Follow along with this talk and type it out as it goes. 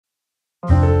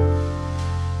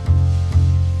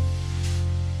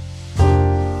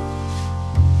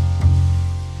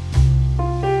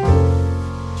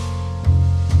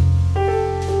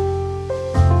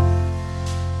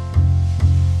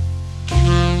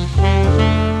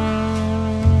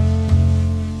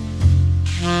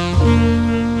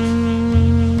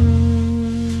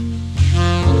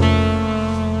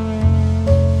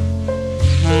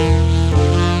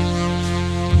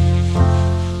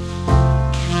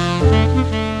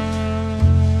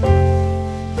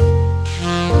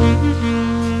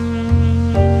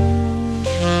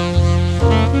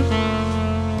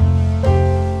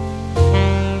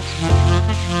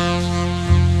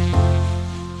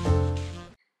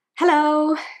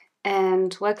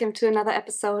and welcome to another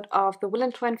episode of the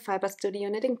Woollentwine Fibre Studio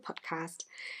Knitting Podcast.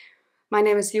 My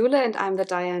name is Jule and I'm the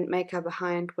dyer and maker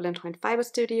behind Woollentwine Fibre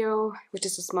Studio, which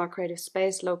is a small creative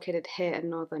space located here in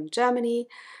northern Germany,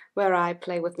 where I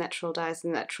play with natural dyes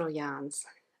and natural yarns.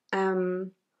 It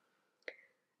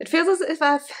feels as if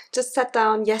I've just sat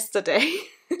down yesterday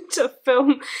to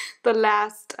film the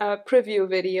last preview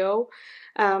video.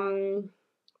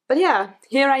 But yeah,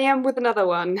 here I am with another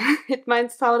one. It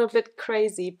might sound a bit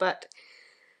crazy, but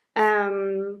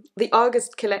the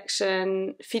August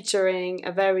collection featuring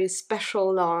a very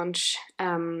special launch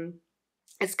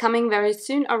is coming very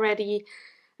soon already,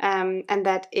 and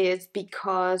that is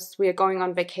because we are going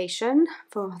on vacation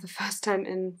for the first time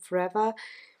in forever.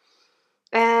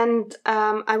 And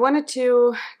I wanted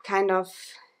to kind of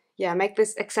make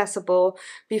this accessible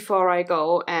before I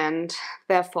go, and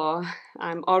therefore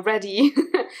I'm already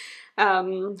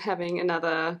having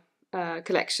another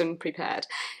collection prepared.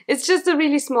 It's just a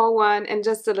really small one and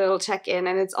just a little check-in,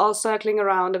 and it's all circling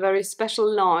around a very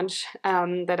special launch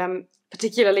that I'm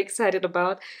particularly excited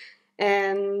about.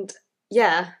 And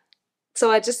yeah,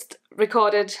 so I'm just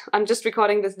recording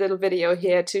this little video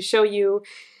here to show you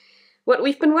what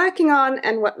we've been working on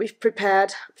and what we've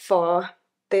prepared for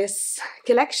this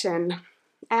collection.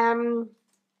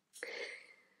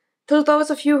 To those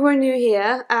of you who are new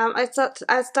here,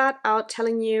 I'll start out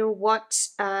telling you what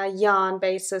yarn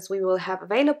bases we will have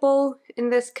available in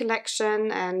this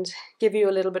collection and give you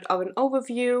a little bit of an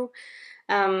overview.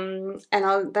 And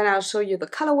then I'll show you the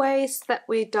colorways that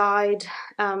we dyed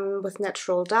with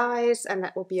natural dyes and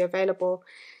that will be available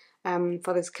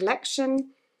for this collection.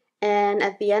 And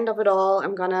at the end of it all,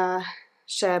 I'm gonna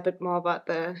share a bit more about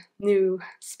the new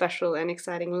special and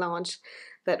exciting launch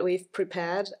that we've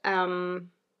prepared.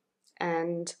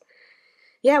 And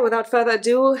yeah, without further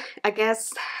ado, I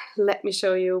guess let me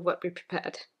show you what we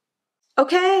prepared.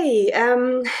 Okay,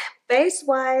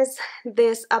 base-wise,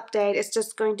 this update is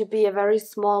just going to be a very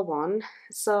small one,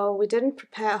 so we didn't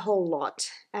prepare a whole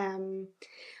lot.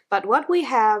 But what we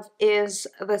have is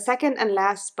the second and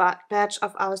last batch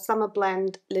of our summer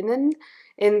blend linnen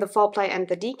in the 4-ply and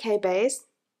the DK base.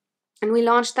 And we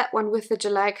launched that one with the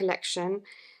July collection.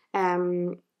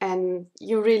 And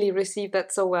you really received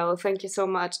that so well. Thank you so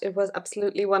much. It was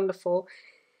absolutely wonderful.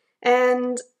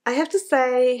 And I have to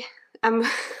say, I'm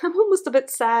almost a bit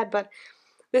sad, but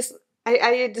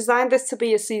I designed this to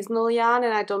be a seasonal yarn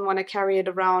and I don't want to carry it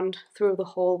around through the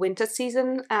whole winter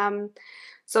season.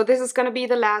 So this is going to be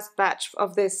the last batch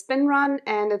of this spin run,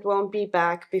 and it won't be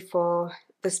back before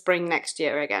the spring next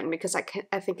year again, because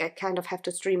I think I kind of have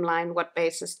to streamline what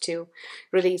bases to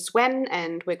release when,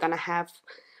 and we're going to have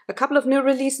a couple of new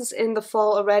releases in the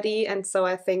fall already, and so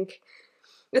I think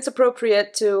it's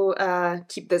appropriate to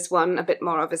keep this one a bit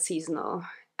more of a seasonal.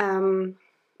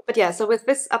 But yeah, so with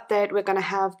this update we're going to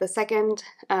have the second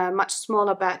much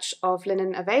smaller batch of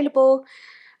linnen available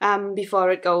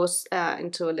before it goes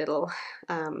into a little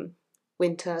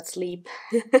winter sleep,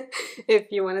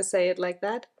 if you want to say it like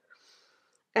that.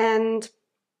 And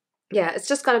yeah, it's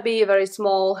just going to be a very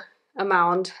small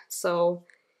amount, so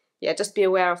yeah, just be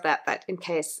aware of that in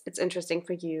case it's interesting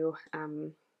for you.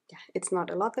 Yeah, it's not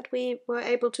a lot that we were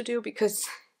able to do because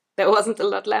there wasn't a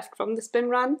lot left from the spin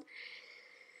run.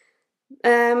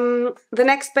 The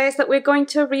next base that we're going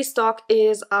to restock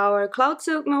is our cloud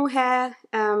silk mohair,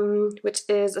 which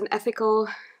is an ethical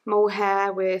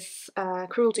mohair with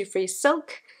cruelty-free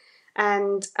silk,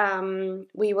 and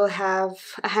we will have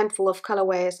a handful of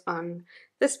colorways on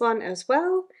this one as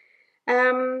well.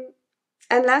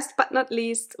 And last but not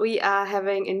least, we are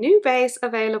having a new base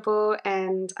available,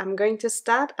 and I'm going to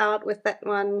start out with that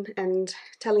one and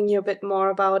telling you a bit more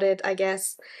about it, I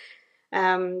guess.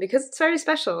 Because it's very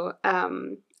special,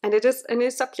 and it is a new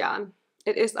sock yarn.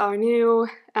 It is our new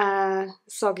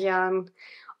sock yarn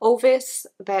Ovis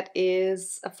that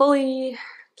is a fully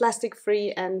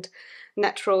plastic-free and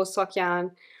natural sock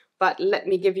yarn, but let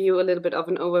me give you a little bit of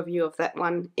an overview of that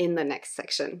one in the next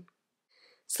section.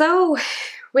 So,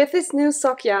 with this new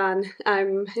sock yarn,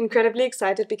 I'm incredibly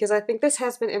excited because I think this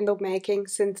has been in the making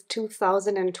since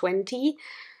 2020,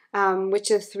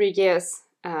 which is 3 years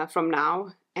from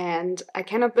now. And I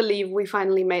cannot believe we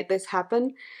finally made this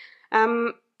happen.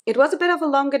 It was a bit of a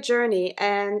longer journey,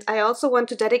 and I also want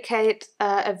to dedicate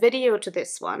a video to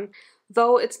this one,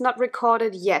 though it's not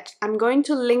recorded yet. I'm going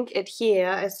to link it here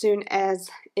as soon as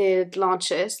it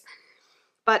launches.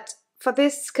 But for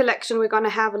this collection we're going to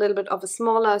have a little bit of a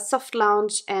smaller soft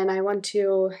launch, and I want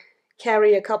to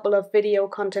carry a couple of video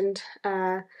content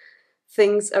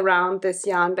things around this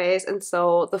yarn base, and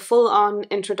so the full-on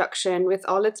introduction with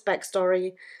all its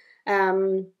backstory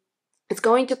It's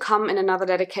going to come in another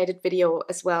dedicated video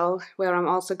as well, where I'm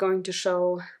also going to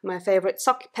show my favorite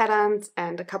sock patterns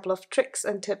and a couple of tricks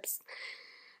and tips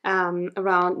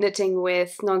around knitting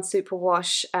with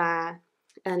non-superwash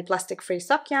and plastic-free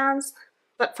sock yarns.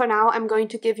 But for now, I'm going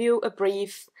to give you a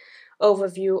brief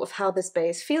overview of how this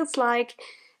base feels like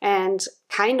and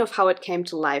kind of how it came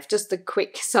to life, just a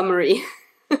quick summary.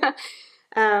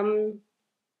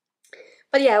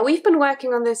 But yeah, we've been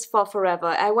working on this for forever.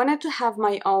 I wanted to have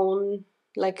my own,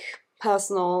 like,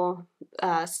 personal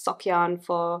sock yarn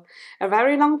for a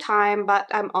very long time, but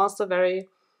I'm also very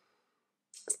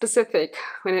specific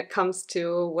when it comes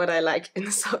to what I like in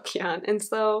a sock yarn. And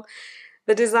so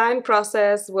the design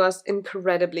process was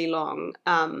incredibly long.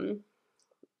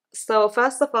 So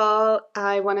first of all,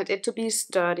 I wanted it to be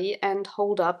sturdy and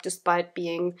hold up despite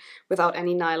being without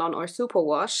any nylon or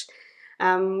superwash.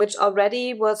 Which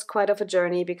already was quite of a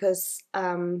journey because,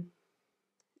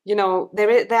 you know,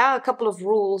 there are a couple of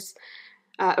rules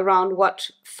around what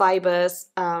fibers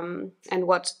and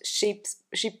what sheep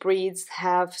breeds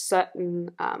have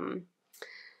certain,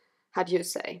 how do you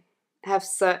say, have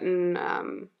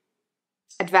certain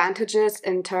advantages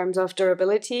in terms of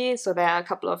durability. So there are a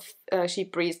couple of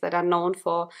sheep breeds that are known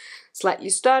for slightly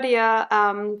sturdier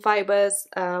fibers,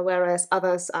 whereas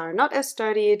others are not as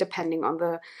sturdy, depending on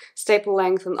the staple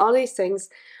length and all these things.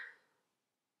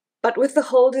 But with the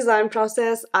whole design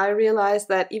process, I realized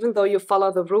that even though you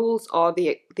follow the rules or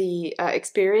the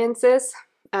experiences,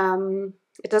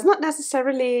 it does not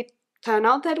necessarily turn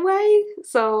out that way.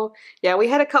 So yeah, we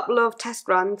had a couple of test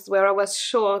runs where I was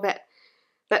sure that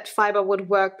fiber would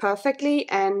work perfectly,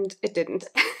 and it didn't.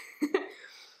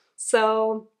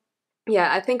 So yeah,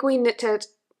 I think we knitted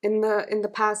in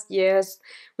the past years.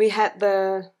 We had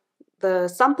the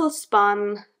sample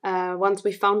spun once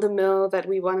we found the mill that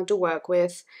we wanted to work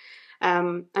with,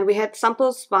 and we had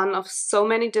sample spun of so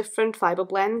many different fiber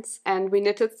blends, and we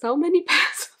knitted so many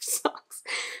pairs of socks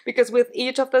because with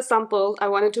each of the samples I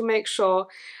wanted to make sure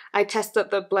I tested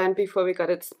the blend before we got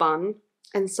it spun.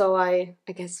 And so I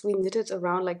guess we knitted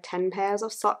around like 10 pairs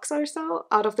of socks or so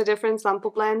out of the different sample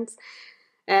blends.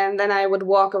 And then I would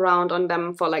walk around on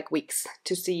them for like weeks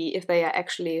to see if they are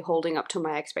actually holding up to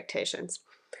my expectations.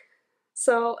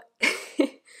 So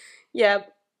yeah,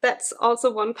 that's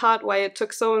also one part why it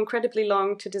took so incredibly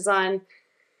long to design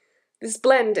this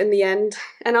blend in the end.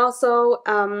 And also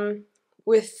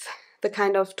with the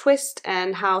kind of twist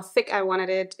and how thick I wanted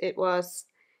it, it was...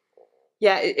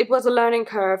 yeah, it was a learning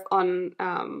curve on,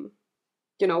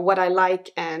 you know, what I like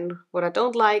and what I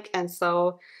don't like. And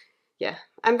so, yeah,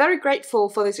 I'm very grateful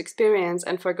for this experience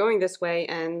and for going this way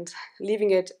and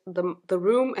leaving it the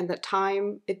room and the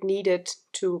time it needed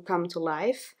to come to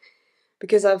life,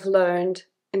 because I've learned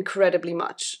incredibly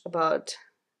much about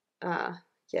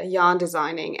yeah, yarn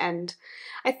designing. And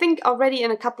I think already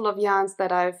in a couple of yarns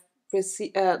that I've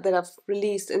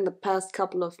released in the past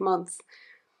couple of months,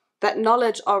 that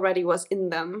knowledge already was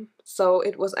in them. So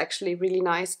it was actually really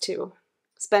nice to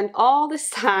spend all this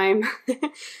time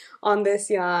on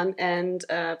this yarn and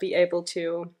be able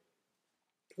to,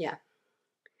 yeah,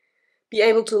 be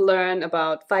able to learn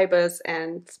about fibers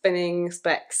and spinning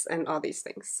specs and all these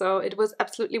things. So it was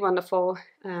absolutely wonderful.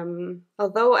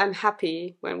 Although I'm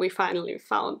happy when we finally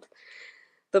found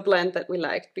the blend that we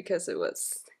liked, because it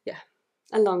was, yeah,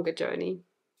 a longer journey.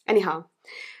 Anyhow,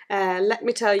 let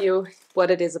me tell you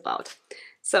what it is about.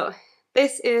 So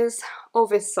this is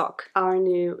Ovis sock, our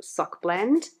new sock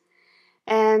blend,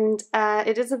 and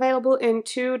it is available in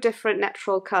 2 different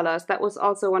natural colors. That was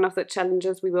also one of the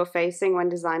challenges we were facing when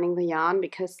designing the yarn,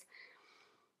 because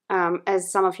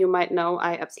as some of you might know,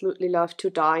 I absolutely love to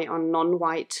dye on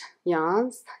non-white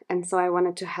yarns, and so I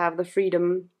wanted to have the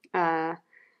freedom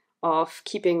of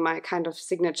keeping my kind of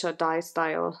signature dye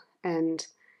style and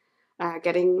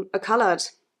getting a colored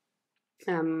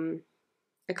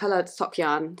sock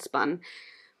yarn spun.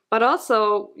 But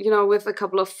also, you know, with a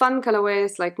couple of fun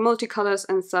colorways like multicolors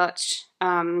and such,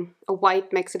 a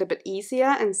white makes it a bit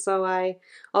easier. And so I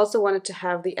also wanted to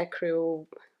have the acro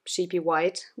sheepy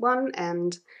white one,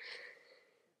 and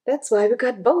that's why we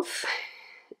got both.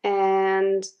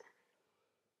 And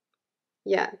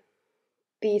yeah,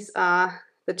 these are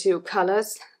the 2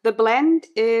 colors. The blend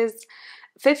is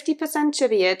 50%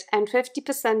 Cheviot and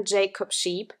 50% Jacob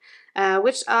sheep,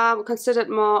 which are considered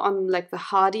more on like the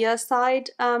hardier side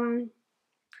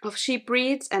of sheep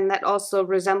breeds, and that also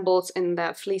resembles in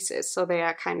their fleeces. So they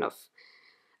are kind of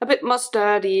a bit more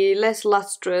sturdy, less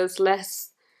lustrous,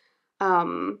 less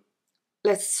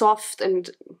soft, and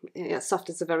yeah, soft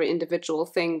is a very individual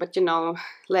thing, but you know,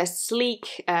 less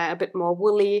sleek, a bit more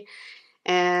woolly,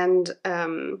 and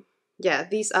yeah,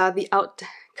 these are the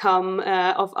outcome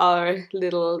of our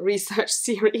little research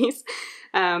series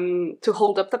to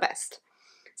hold up the best.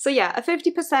 So yeah, a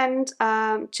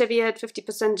 50% Cheviot,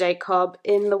 50% Jacob.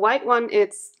 In the white one,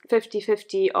 it's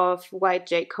 50-50 of white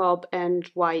Jacob and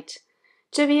white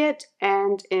Cheviot.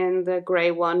 And in the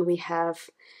grey one, we have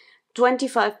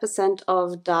 25%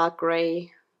 of dark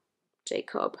grey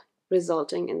Jacob,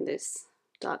 resulting in this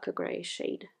darker grey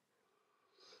shade.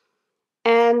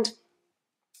 And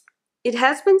it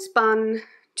has been spun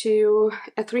to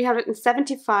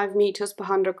 375 meters per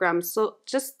 100 grams, so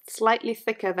just slightly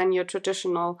thicker than your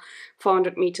traditional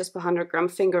 400 meters per 100 gram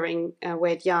fingering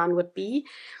weight yarn would be.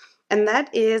 And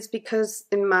that is because,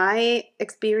 in my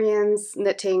experience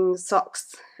knitting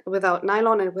socks without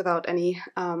nylon and without any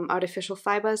artificial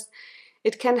fibers,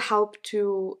 it can help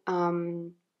to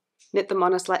knit them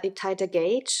on a slightly tighter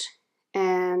gauge.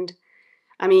 And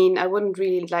I mean, I wouldn't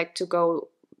really like to go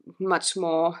much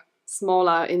more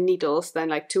smaller in needles than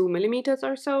like 2 millimeters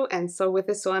or so. And so with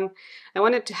this one, I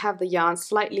wanted to have the yarn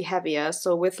slightly heavier.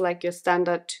 So with like your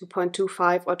standard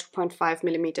 2.25 or 2.5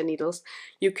 millimeter needles,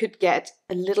 you could get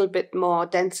a little bit more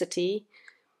density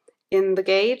in the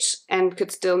gauge and could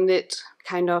still knit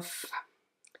kind of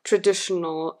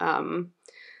traditional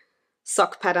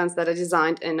sock patterns that are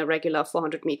designed in a regular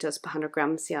 400 meters per 100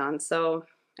 grams yarn. So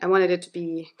I wanted it to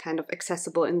be kind of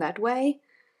accessible in that way.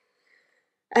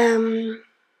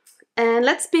 And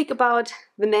let's speak about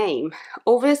the name.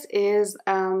 Ovis is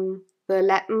the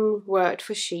Latin word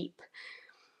for sheep.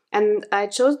 And I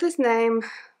chose this name,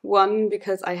 one,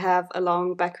 because I have a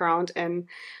long background in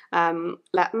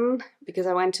Latin, because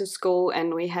I went to school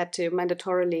and we had to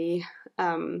mandatorily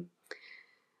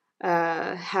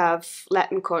have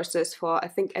Latin courses for, I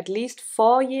think, at least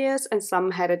 4 years, and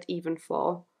some had it even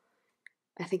for,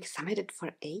 I think some had it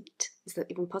for 8. Is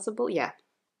that even possible? Yeah.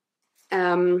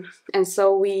 And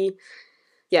so we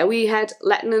had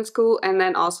Latin in school, and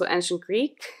then also ancient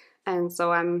Greek. And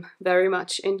so I'm very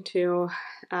much into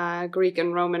Greek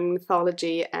and Roman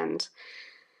mythology, and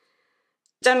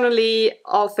generally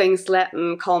all things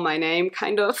Latin call my name,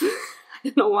 kind of. I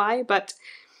don't know why, but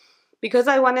because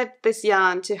I wanted this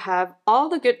yarn to have all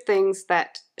the good things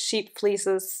that sheep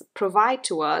fleeces provide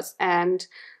to us and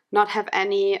not have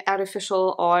any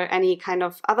artificial or any kind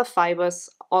of other fibers,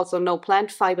 also no plant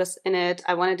fibers in it.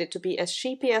 I wanted it to be as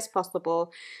sheepy as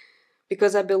possible,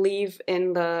 because I believe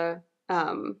in the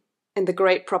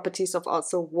great properties of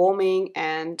also warming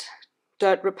and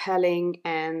dirt repelling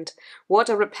and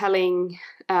water repelling,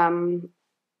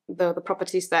 the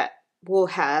properties that wool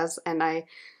has. And I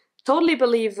totally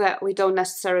believe that we don't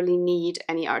necessarily need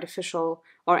any artificial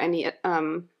or any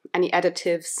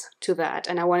additives to that.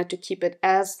 And I wanted to keep it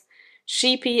as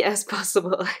sheepy as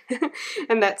possible.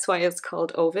 And that's why it's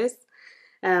called Ovis.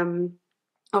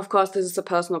 Of course, this is a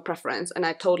personal preference, and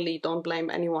I totally don't blame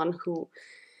anyone who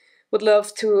would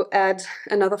love to add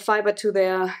another fiber to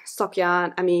their sock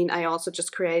yarn. I mean, I also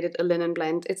just created a linen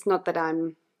blend. It's not that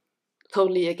I'm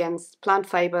totally against plant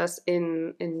fibers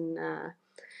in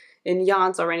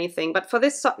yarns or anything, but for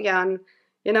this sock yarn,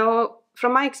 you know,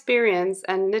 from my experience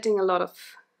and knitting a lot of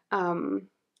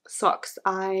socks,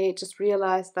 I just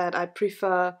realized that I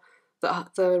prefer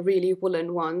the really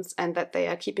woolen ones, and that they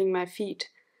are keeping my feet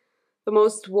the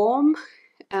most warm.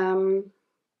 And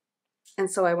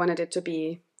so I wanted it to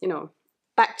be, you know,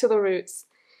 back to the roots,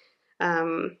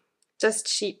 just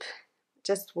sheep,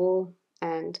 just wool,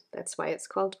 and that's why it's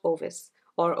called Ovis,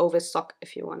 or Ovis sock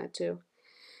if you wanted to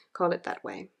call it that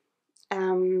way.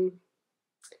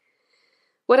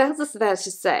 What else is there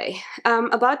to say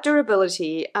about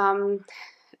durability?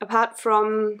 Apart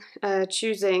from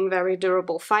choosing very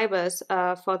durable fibers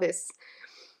for this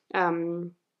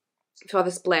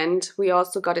blend, we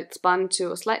also got it spun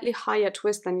to a slightly higher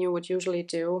twist than you would usually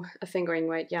do a fingering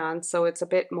weight yarn, so it's a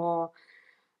bit more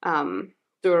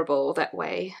durable that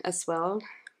way as well.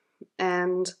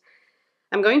 And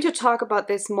I'm going to talk about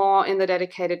this more in the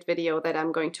dedicated video that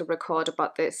I'm going to record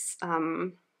about this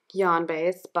yarn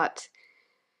base, but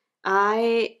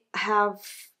I have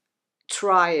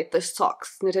tried the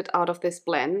socks knitted out of this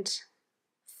blend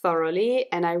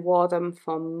thoroughly, and I wore them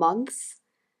for months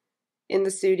in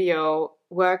the studio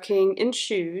working in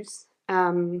shoes,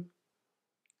 and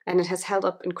it has held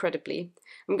up incredibly.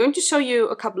 I'm going to show you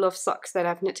a couple of socks that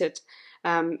I've knitted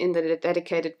in the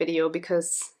dedicated video,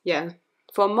 because yeah,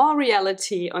 for more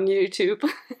reality on YouTube,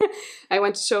 I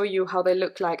want to show you how they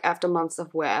look like after months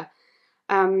of wear.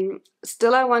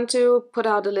 Still, I want to put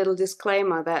out a little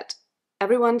disclaimer that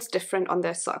everyone's different on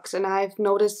their socks, and I've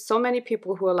noticed so many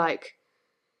people who are like,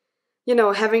 you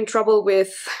know, having trouble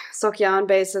with sock yarn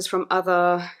bases from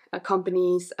other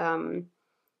companies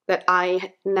that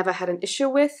I never had an issue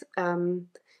with.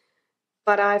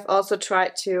 but I've also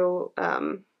tried to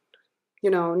you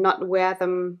know, not wear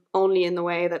them only in the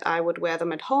way that I would wear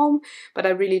them at home, but I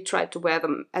really tried to wear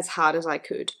them as hard as I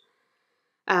could.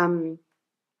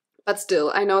 But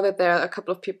still, I know that there are a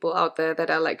couple of people out there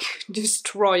that are like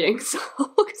destroying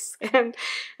socks, and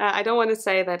I don't want to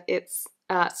say that it's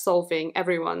solving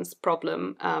everyone's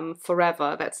problem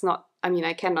forever. That's not, I mean,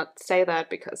 I cannot say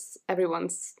that because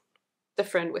everyone's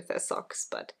different with their socks,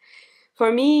 but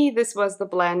for me, this was the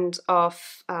blend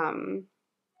of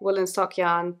woolen sock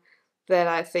yarn that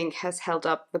I think has held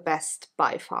up the best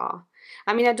by far.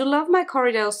 I mean, I do love my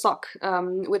Corriedale sock,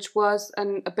 which was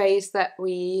a base that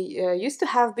we used to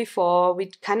have before.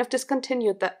 We kind of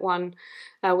discontinued that one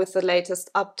with the latest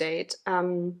update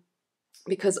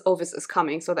because Ovis is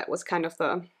coming. So that was kind of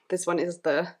this one is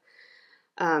the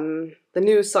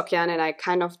new sock yarn, and I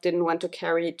kind of didn't want to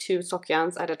carry 2 sock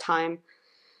yarns at a time.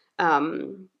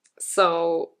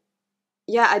 So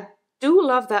yeah, I do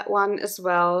love that one as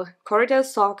well. Corriedale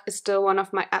sock is still one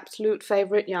of my absolute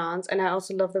favorite yarns, and I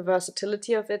also love the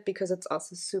versatility of it because it's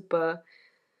also super,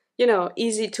 you know,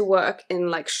 easy to work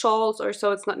in like shawls or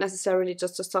so. It's not necessarily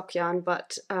just a sock yarn,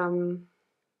 but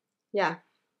yeah,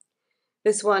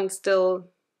 this one still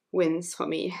wins for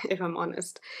me, if I'm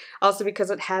honest. Also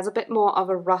because it has a bit more of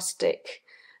a rustic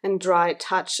and dry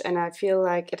touch, and I feel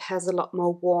like it has a lot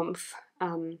more warmth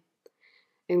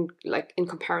in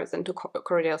comparison to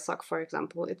Corriedale sock, for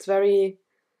example. It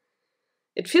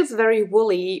feels very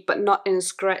woolly, but not in a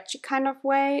scratchy kind of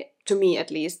way, to me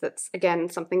at least. That's, again,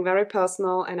 something very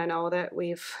personal, and I know that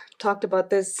we've talked about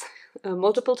this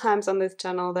multiple times on this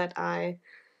channel, that I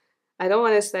don't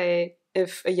want to say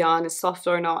if a yarn is soft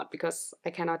or not, because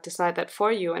I cannot decide that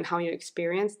for you and how you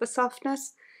experience the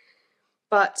softness.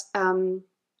 But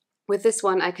with this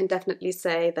one, I can definitely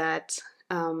say that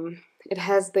it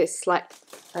has this slight,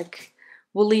 like,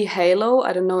 woolly halo.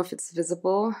 I don't know if it's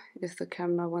visible, if the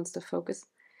camera wants to focus.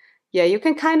 Yeah, you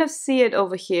can kind of see it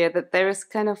over here, that there is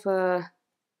kind of a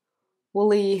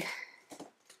woolly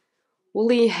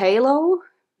halo,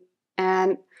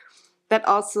 and that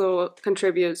also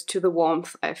contributes to the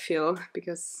warmth, I feel,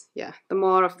 because, yeah, the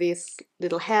more of these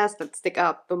little hairs that stick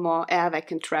up, the more air they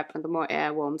can trap, and the more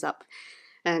air warms up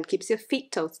and keeps your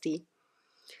feet toasty.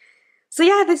 So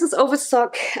yeah, this is Ovis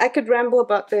sock. I could ramble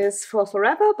about this for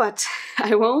forever, but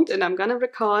I won't, and I'm gonna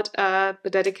record the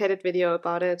dedicated video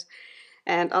about it,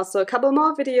 and also a couple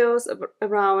more videos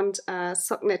around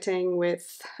sock knitting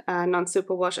with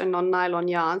non-superwash and non-nylon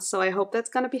yarns, so I hope that's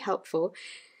gonna be helpful.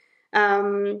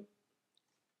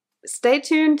 Stay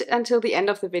tuned until the end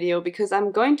of the video, because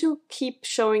I'm going to keep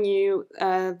showing you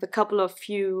the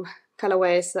few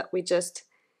colorways that we just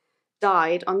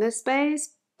dyed on this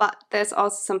base. But there's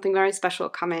also something very special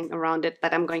coming around it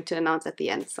that I'm going to announce at the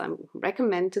end. So I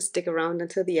recommend to stick around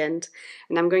until the end.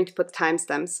 And I'm going to put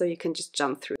timestamps so you can just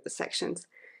jump through the sections.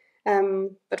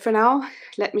 But for now,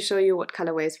 let me show you what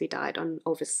colorways we dyed on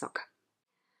Ovis sock.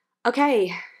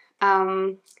 Okay,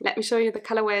 let me show you the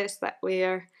colorways that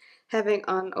we're having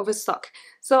on Ovis sock.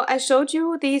 So I showed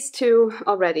you these 2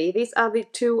 already. These are the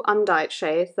 2 undyed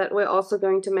shades that we're also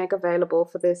going to make available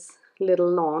for this little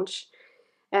launch.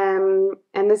 And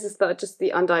this is just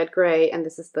the undyed grey, and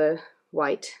this is the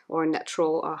white or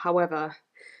natural, or however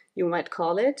you might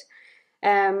call it.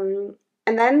 And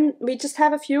then we just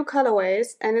have a few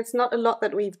colorways, and it's not a lot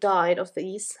that we've dyed of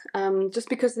these, just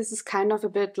because this is kind of a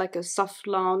bit like a soft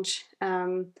launch.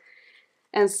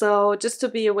 And so just to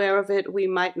be aware of it, we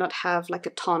might not have like a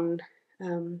ton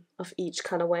of each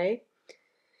colorway.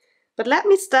 But let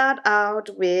me start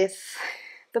out with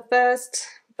the first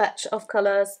batch of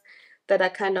colors that are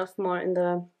kind of more in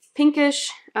the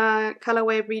pinkish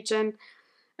colorway region.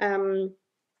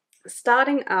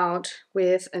 Starting out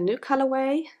with a new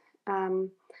colorway.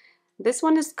 This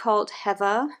one is called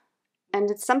Heather, and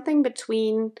it's something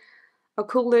between a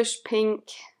coolish pink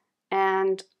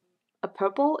and a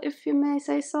purple, if you may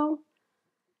say so.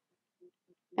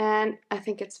 And I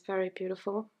think it's very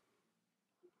beautiful.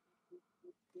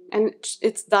 And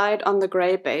it's dyed on the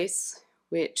grey base,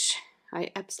 which I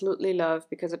absolutely love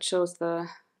because it shows the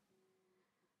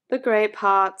grey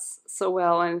parts so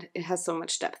well, and it has so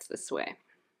much depth this way.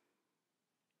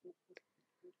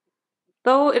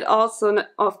 Though it also,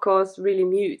 of course, really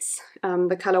mutes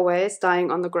the colorways dyeing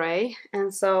on the grey,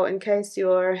 and so in case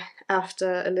you're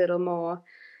after a little more,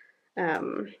 how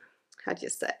do you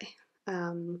say,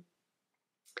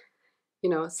 you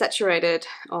know, saturated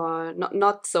or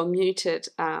not so muted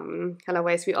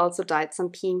colorways, we also dyed some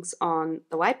pinks on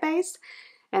the white base.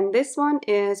 And this one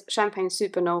is Champagne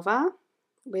Supernova,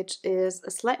 which is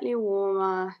a slightly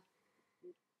warmer,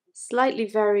 slightly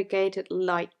variegated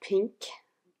light pink.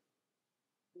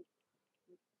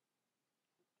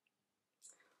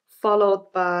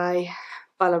 followed by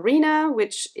Ballerina,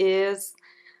 which is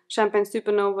Champagne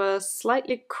Supernova's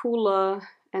slightly cooler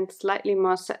and slightly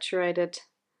more saturated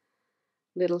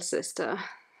little sister.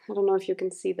 I don't know if you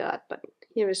can see that, but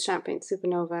here is Champagne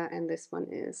Supernova and this one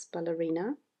is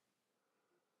Ballerina.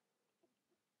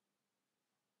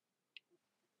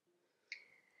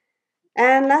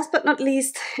 And last but not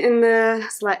least, in the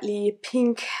slightly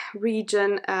pink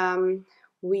region,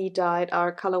 we dyed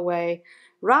our colorway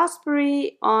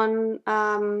Raspberry on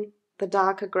the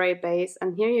darker gray base,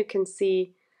 and here you can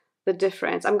see the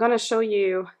difference. I'm gonna show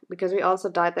you, because we also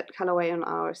dyed that colorway on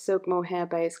our Silk Mohair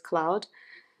base Cloud.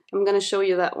 I'm gonna show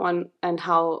you that one and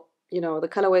how, you know, the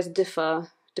colorways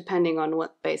differ depending on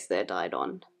what base they're dyed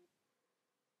on.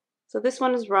 So this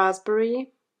one is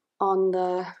Raspberry on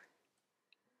the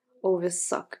Ovis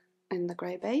sock in the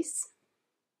grey base.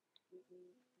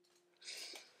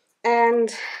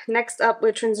 And next up,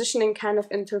 we're transitioning kind of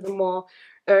into the more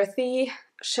earthy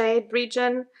shade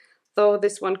region, though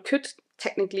this one could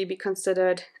technically be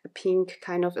considered a pink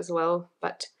kind of as well,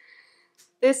 but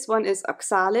this one is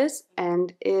Oxalis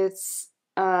and it's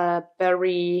a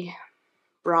berry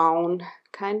brown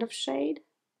kind of shade.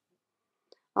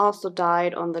 Also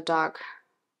dyed on the dark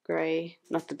grey,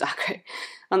 not the dark grey,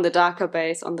 on the darker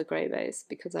base, on the grey base,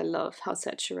 because I love how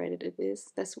saturated it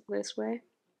is this way.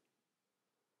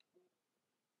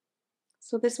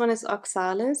 So this one is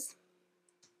Oxalis.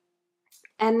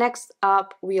 And next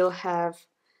up we'll have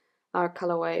our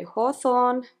colorway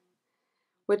Hawthorn,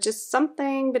 which is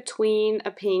something between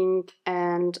a pink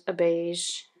and a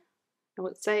beige. I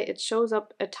would say it shows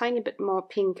up a tiny bit more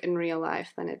pink in real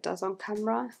life than it does on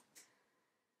camera.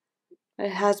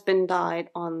 It has been dyed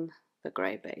on the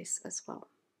grey base as well.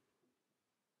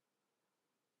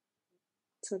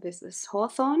 So this is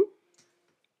Hawthorn.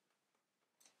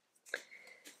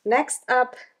 Next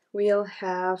up we'll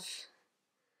have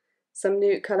some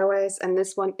new colorways, and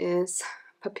this one is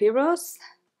Papyrus,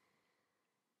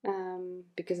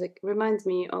 because it reminds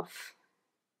me of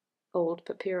old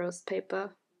papyrus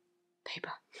paper.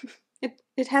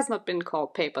 It has not been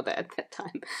called paper there at that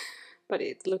time, but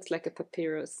it looks like a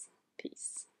papyrus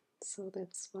piece, so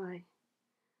that's why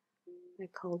I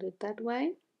called it that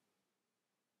way.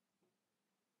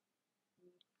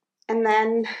 And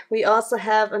then we also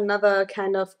have another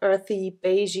kind of earthy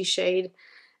beigey shade,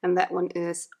 and that one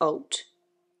is Oat,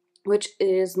 which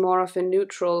is more of a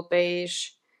neutral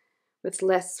beige with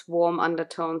less warm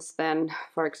undertones than,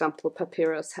 for example,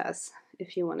 Papyrus has,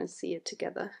 if you want to see it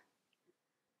together.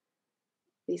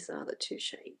 These are the two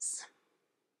shades.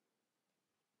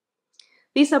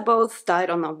 These are both dyed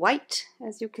on a white,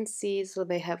 as you can see, so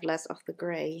they have less of the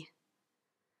grey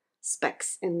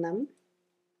specks in them.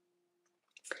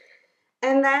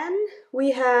 And then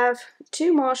we have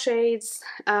two more shades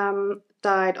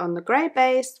dyed on the grey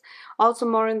base, also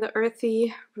more in the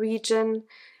earthy region.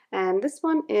 And this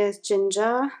one is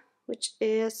Ginger, which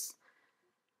is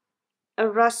a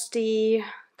rusty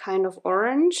kind of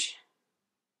orange.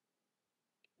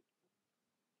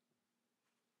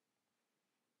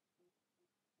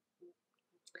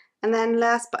 And then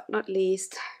last but not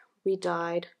least, we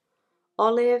dyed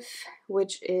Olive,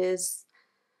 which is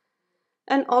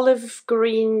an olive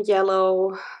green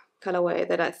yellow colorway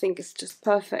that I think is just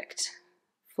perfect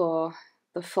for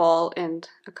the fall and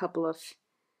a couple of,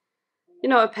 you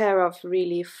know, a pair of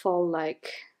really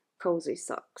fall-like cozy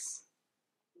socks.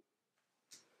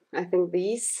 I think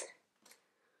these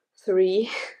three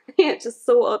are just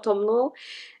so autumnal,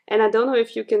 and I don't know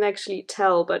if you can actually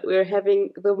tell, but we're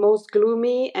having the most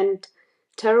gloomy and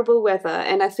terrible weather,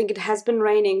 and I think it has been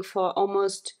raining for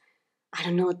almost, I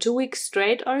don't know, 2 weeks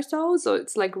straight or so, so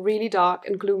it's like really dark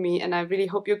and gloomy, and I really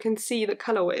hope you can see the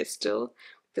colorway still,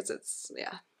 because it's,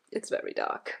 yeah, it's very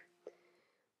dark.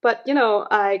 But, you know,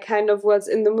 I kind of was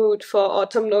in the mood for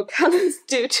autumnal colors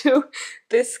due to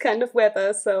this kind of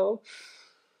weather, so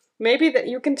maybe that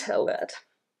you can tell that.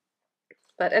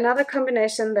 But another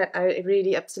combination that I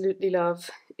really absolutely love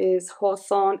is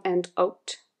Hawthorn and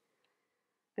Oat.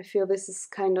 I feel this is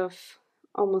kind of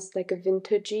almost like a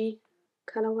vintagey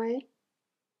colorway,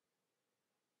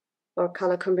 or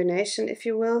color combination, if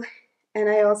you will. And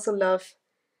I also love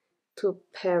to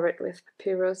pair it with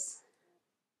Papyrus.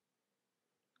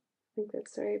 I think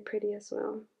that's very pretty as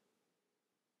well.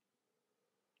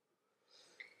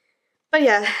 But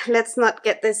yeah, let's not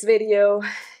get this video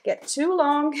get too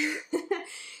long.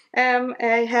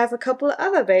 I have a couple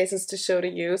other bases to show to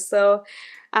you. So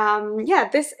yeah,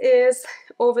 this is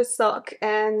Ovis sock,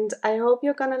 and I hope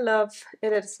you're gonna love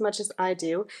it as much as I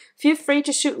do. Feel free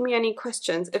to shoot me any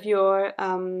questions if you're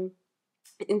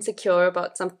insecure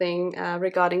about something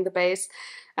regarding the base.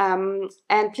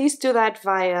 And please do that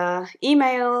via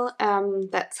email,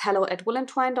 that's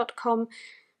hello@woollentwine.com,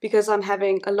 because I'm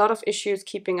having a lot of issues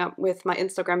keeping up with my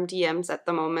Instagram DMs at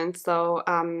the moment. So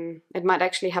it might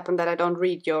actually happen that I don't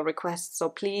read your requests. So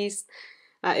please,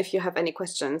 if you have any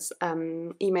questions,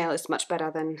 email is much better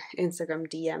than Instagram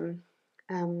DM.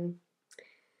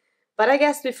 But I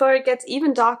guess before it gets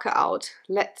even darker out,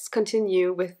 let's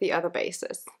continue with the other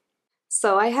bases.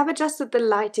 So I have adjusted the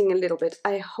lighting a little bit.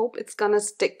 I hope it's gonna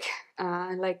stick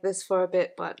like this for a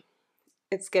bit, but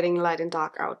it's getting light and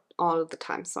dark out all the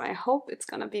time. So I hope it's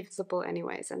gonna be visible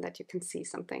anyways and that you can see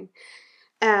something.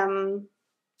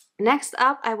 Next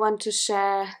up, I want to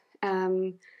share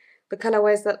the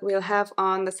colorways that we'll have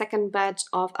on the second batch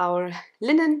of our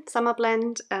linen summer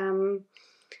blend.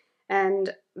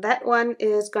 And that one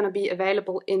is going to be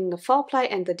available in the 4-ply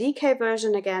and the DK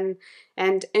version again,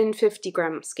 and in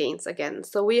 50-gram skeins again.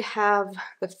 So we have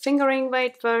the fingering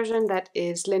weight version that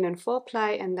is linen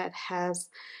 4-ply, and that has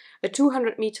a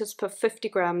 200 meters per 50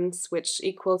 grams, which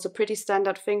equals a pretty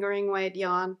standard fingering weight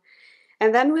yarn.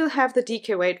 And then we'll have the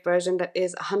DK weight version that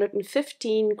is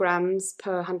 115 grams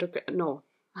per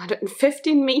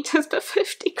 115 meters per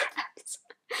 50 grams.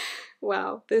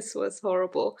 Wow, this was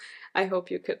horrible. I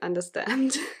hope you could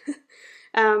understand.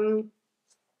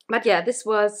 But yeah, this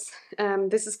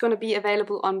is going to be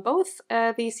available on both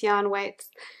these yarn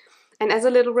weights. And as a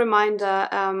little reminder,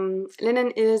 linen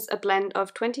is a blend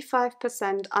of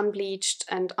 25% unbleached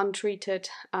and untreated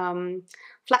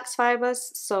flax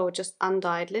fibers, so just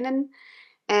undyed linen,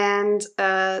 and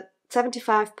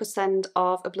 75%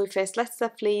 of a blue-faced Leicester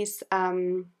fleece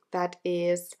that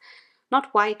is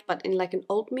not white, but in like an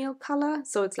oatmeal color,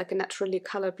 so it's like a naturally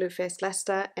colored blue-faced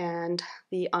Leicester, and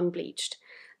the unbleached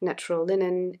natural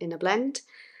linen in a blend,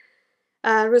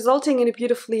 resulting in a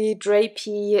beautifully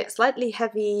drapey, slightly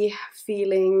heavy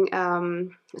feeling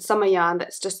summer yarn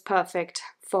that's just perfect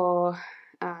for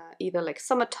either like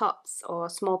summer tops or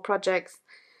small projects,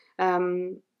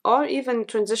 or even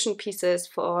transition pieces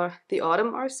for the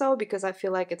autumn or so, because I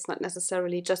feel like it's not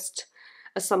necessarily just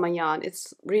a summer yarn.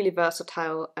 It's really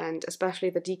versatile, and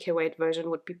especially the DK weight version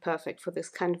would be perfect for this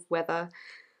kind of weather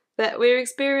that we're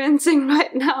experiencing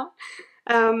right now.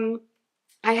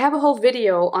 I have a whole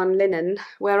video on linen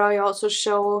where I also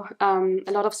show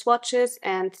a lot of swatches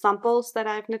and samples that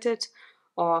I've knitted,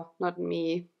 or not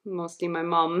me, mostly my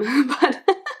mom, but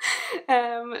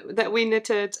that we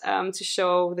knitted to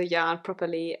show the yarn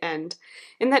properly. And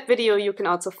in that video you can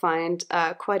also find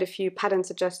quite a few pattern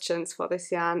suggestions for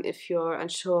this yarn if you're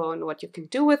unsure on what you can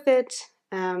do with it.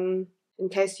 In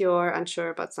case you're unsure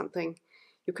about something,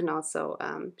 you can also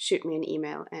shoot me an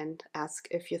email and ask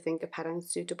if you think a pattern is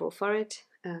suitable for it.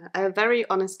 I'll very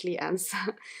honestly answer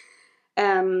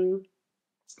from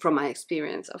my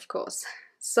experience, of course.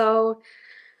 So,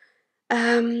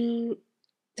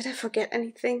 did I forget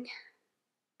anything?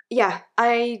 Yeah,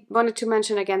 I wanted to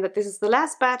mention again that this is the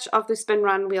last batch of the spin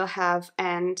run we'll have,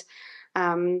 and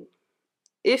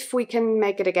if we can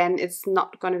make it again, it's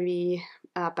not going to be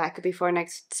back before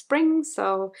next spring.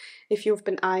 So if you've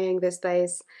been eyeing this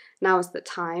base, now is the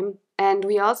time. And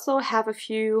we also have a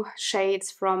few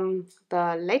shades from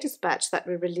the latest batch that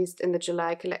we released in the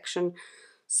July collection.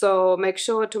 So make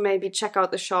sure to maybe check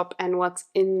out the shop and what's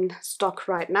in stock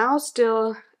right now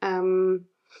still, in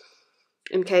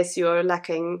case you're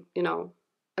lacking, you know,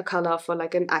 a color for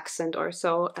like an accent or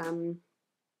so.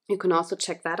 You can also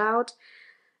check that out.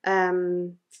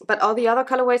 But all the other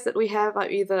colorways that we have are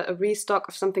either a restock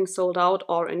of something sold out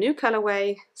or a new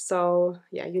colorway. So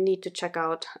yeah, you need to check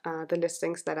out the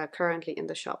listings that are currently in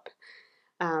the shop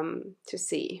to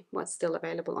see what's still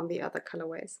available on the other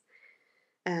colorways.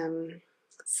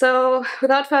 So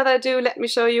without further ado, let me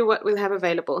show you what we'll have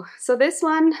available. So this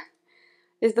one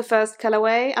is the first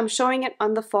colorway. I'm showing it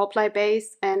on the 4-ply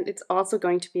base, and it's also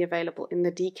going to be available in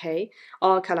the DK.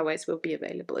 All colorways will be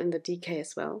available in the DK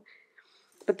as well.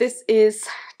 But this is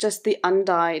just the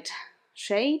undyed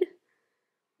shade,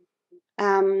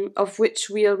 of which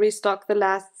we'll restock the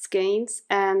last skeins.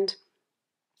 And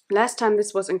last time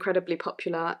this was incredibly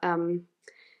popular,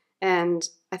 and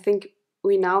I think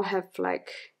we now have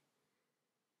like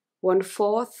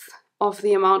 1/4 of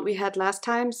the amount we had last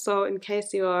time. So in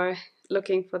case you're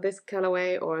looking for this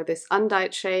colorway or this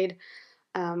undyed shade,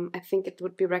 I think it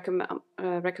would be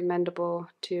recommendable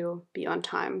to be on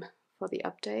time for the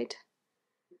update.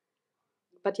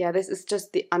 But yeah, this is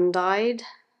just the undyed,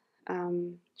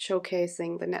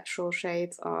 showcasing the natural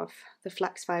shades of the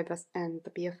flax fibers and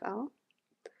the BFL.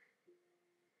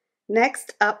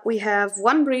 Next up we have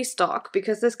one restock,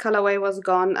 because this colorway was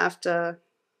gone after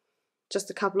just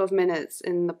a couple of minutes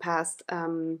in the past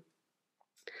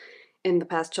in the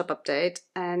past shop update,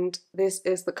 and this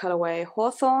is the colorway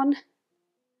Hawthorn.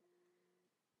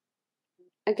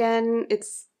 Again,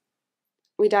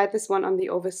 we dyed this one on the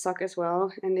Ovis sock as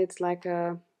well, and it's like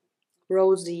a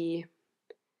rosy,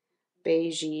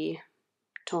 beigey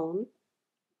tone.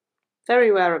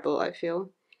 Very wearable, I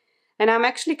feel. And I'm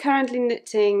actually currently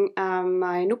knitting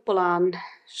my Nuppolan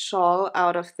shawl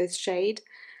out of this shade.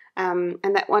 And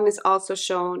that one is also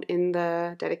shown in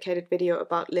the dedicated video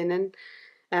about linen.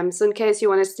 So in case you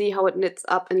want to see how it knits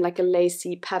up in like a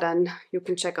lacy pattern, you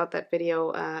can check out that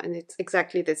video, and it's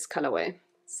exactly this colorway.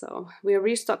 So we're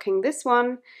restocking this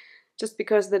one just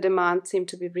because the demand seemed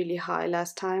to be really high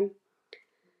last time.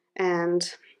 And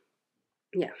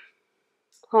yeah,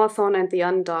 Hawthorn and the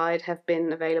Undyed have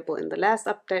been available in the last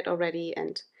update already,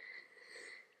 and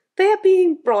they are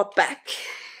being brought back.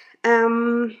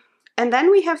 And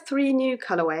then we have 3 new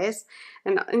colorways,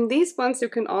 and in these ones you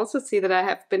can also see that I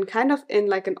have been kind of in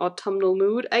like an autumnal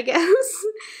mood, I guess.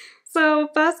 So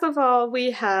first of all,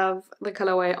 we have the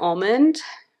colorway Almond,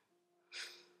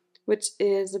 which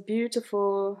is a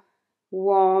beautiful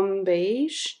warm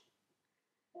beige.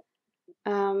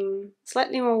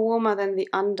 Slightly more warmer than the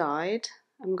Undyed.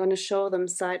 I'm going to show them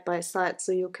side by side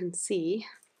so you can see.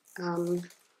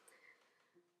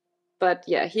 But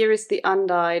yeah, here is the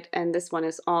Undyed and this one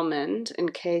is Almond, in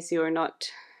case you are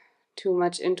not too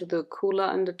much into the cooler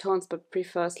undertones but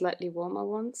prefer slightly warmer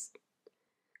ones.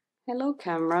 Hello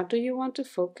camera, do you want to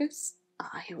focus?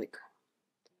 Ah, here we go.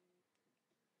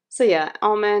 So yeah,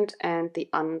 Almond and the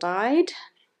Undyed.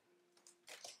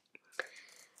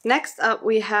 Next up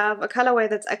we have a colorway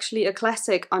that's actually a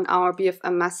classic on our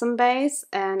BFM Massam base,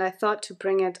 and I thought to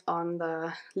bring it on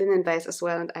the linen base as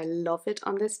well, and I love it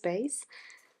on this base.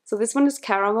 So this one is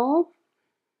Caramel,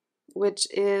 which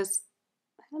is,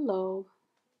 hello.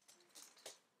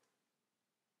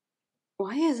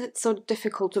 Why is it so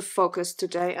difficult to focus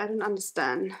today? I don't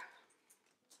understand.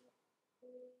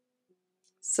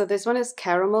 So this one is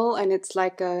Caramel, and it's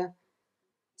like a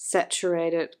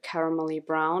saturated caramelly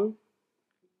brown.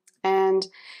 And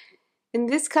in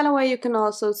this colorway you can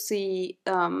also see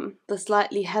the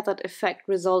slightly heathered effect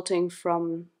resulting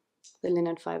from the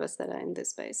linen fibers that are in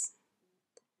this base,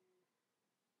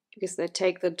 because they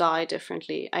take the dye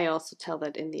differently. I also tell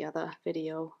that in the other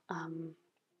video,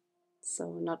 so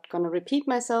I'm not gonna repeat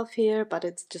myself here, but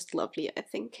it's just lovely, I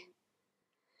think.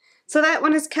 So that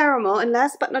one is Caramel, and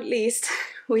last but not least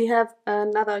we have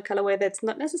another colorway that's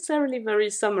not necessarily very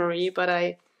summery, but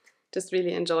I just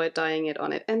really enjoyed dyeing it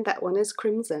on it, and that one is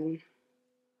Crimson.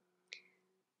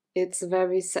 It's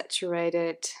very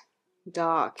saturated,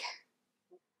 dark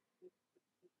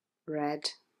red,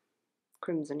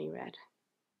 crimsony red.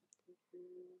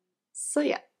 So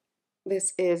yeah,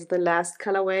 this is the last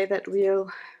colorway that we'll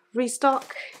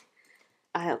restock.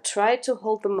 I'll try to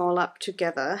hold them all up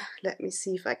together. Let me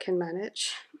see if I can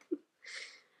manage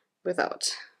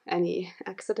without any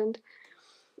accident.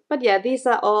 But yeah, these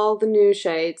are all the new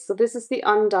shades. So this is the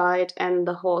Undyed and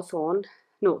the Hawthorn.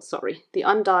 No, sorry, the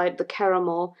Undyed, the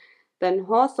Caramel, then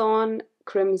Hawthorn,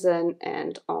 Crimson,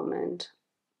 and Almond.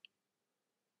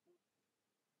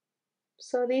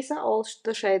 So these are all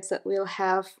the shades that we'll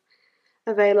have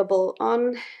available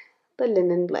on the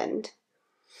linen blend,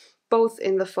 both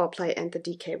in the 4-ply and the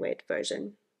DK weight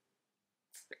version.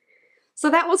 So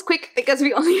that was quick because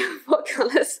we only have 4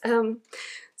 colors.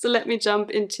 So let me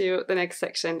jump into the next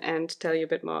section and tell you a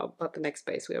bit more about the next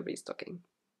base we are restocking.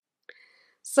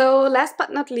 So last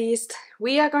but not least,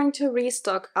 we are going to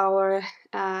restock our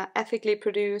ethically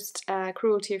produced,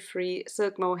 cruelty-free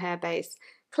silk mohair base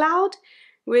Cloud,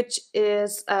 which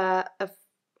is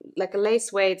like a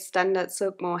lace weight standard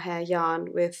silk mohair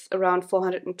yarn with around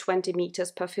 420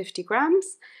 meters per 50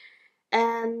 grams.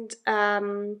 And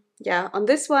yeah, on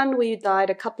this one we dyed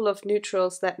a couple of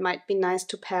neutrals that might be nice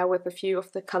to pair with a few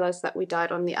of the colors that we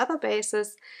dyed on the other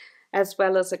bases, as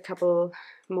well as a couple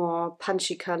more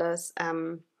punchy colors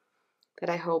that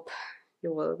I hope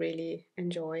you will really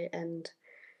enjoy. And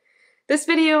this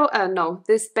video,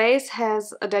 this base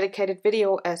has a dedicated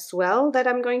video as well that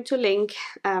I'm going to link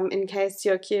in case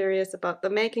you're curious about the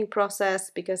making process,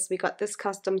 because we got this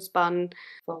custom spun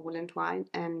for woollentwine,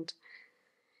 and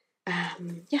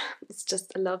yeah, it's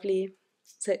just a lovely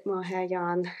silk mohair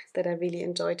yarn that I really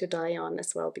enjoy to dye on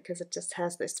as well, because it just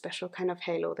has this special kind of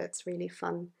halo that's really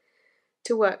fun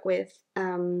to work with.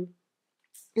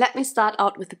 Let me start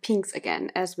out with the pinks again,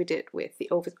 as we did with the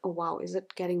Ovis. Oh wow, is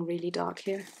it getting really dark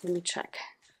here? Let me check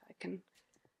if I can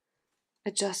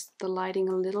adjust the lighting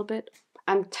a little bit.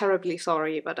 I'm terribly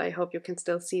sorry, but I hope you can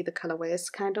still see the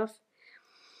colorways, kind of.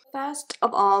 First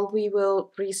of all, we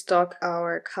will restock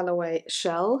our colorway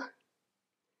Shell.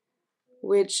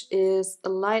 which is a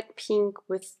light pink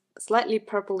with slightly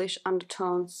purplish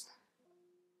undertones.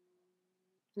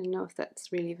 I don't know if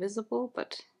that's really visible,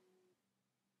 but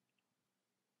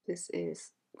this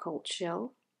is called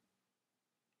Shell.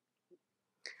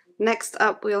 Next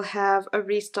up, we'll have a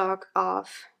restock of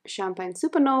Champagne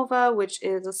Supernova, which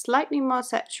is a slightly more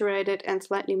saturated and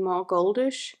slightly more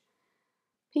goldish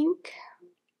pink.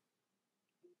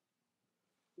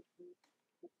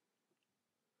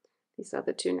 These are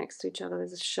the two next to each other.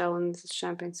 This is Shell and this is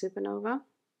Champagne Supernova.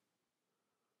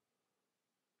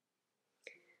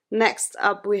 Next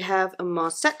up, we have a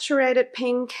more saturated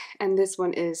pink, and this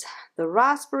one is the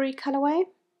raspberry colorway.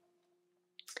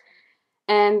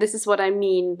 And this is what I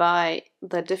mean by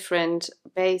the different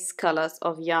base colors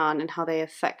of yarn and how they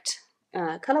affect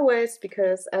colorways,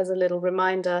 because as a little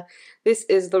reminder, this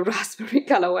is the raspberry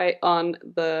colorway on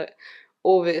the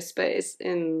Ovis base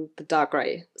in the dark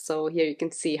gray. So here you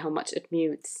can see how much it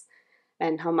mutes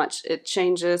and how much it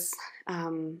changes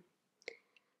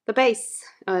the base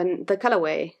and the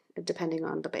colorway depending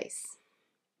on the base.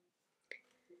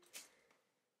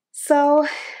 So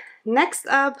next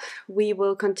up, we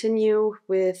will continue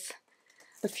with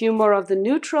a few more of the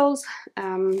neutrals,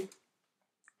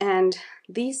 and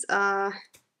these are,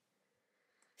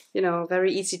 you know,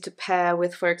 very easy to pair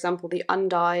with, for example, the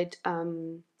undyed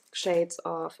shades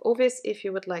of Ovis if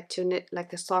you would like to knit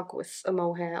like a sock with a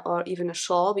mohair or even a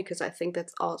shawl, because I think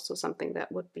that's also something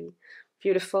that would be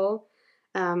beautiful.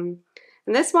 And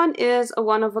this one is a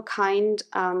one-of-a-kind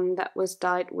that was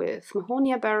dyed with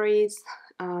mahonia berries.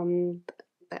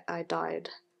 That I dyed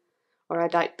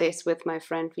this with my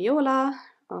friend Viola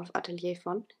of Atelier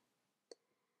Font.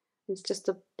 It's just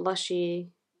a blushy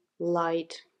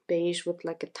light beige with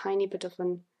like a tiny bit of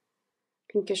a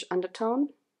pinkish undertone.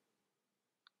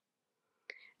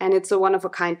 And it's a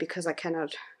one-of-a-kind because I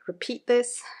cannot repeat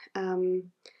this.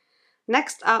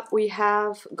 Next up we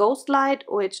have Ghost Light,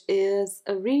 which is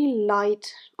a really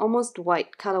light, almost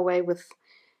white colorway with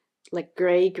like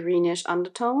gray greenish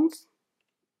undertones.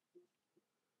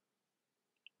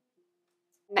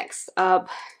 Next up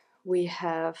we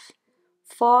have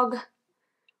Fog,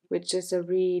 which is a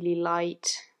really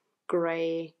light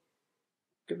gray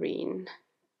green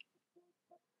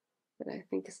that I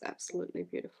think is absolutely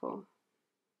beautiful.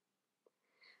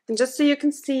 And just so you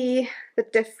can see the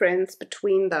difference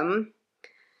between them,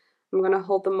 I'm going to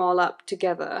hold them all up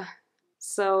together.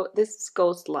 So this is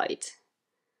Ghost Light,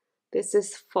 this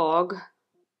is Fog,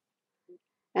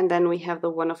 and then we have the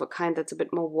one-of-a-kind that's a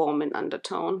bit more warm in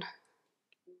undertone.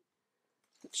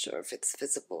 Not sure if it's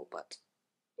visible, but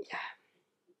yeah.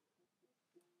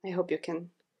 I hope you can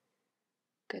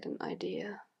get an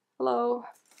idea. Hello.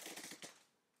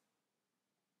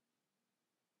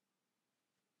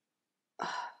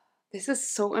 This is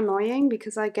so annoying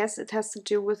because I guess it has to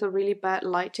do with a really bad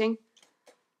lighting.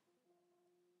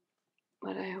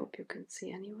 But I hope you can see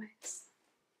anyways.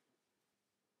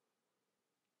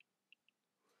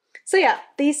 So yeah,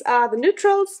 these are the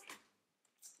neutrals.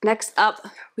 Next up,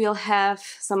 we'll have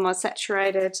some more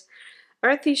saturated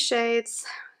earthy shades.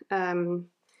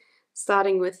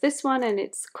 Starting with this one, and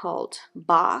it's called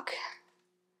Bark.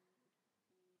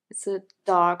 It's a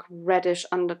dark reddish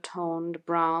undertoned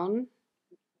brown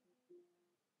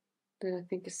that I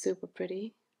think is super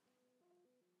pretty.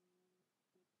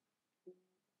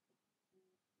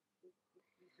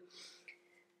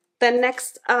 Then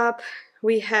next up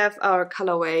we have our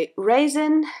colorway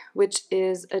Raisin, which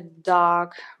is a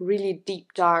dark, really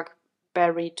deep dark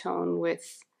berry tone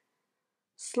with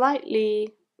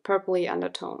slightly purpley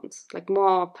undertones, like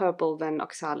more purple than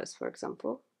Oxalis, for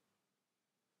example.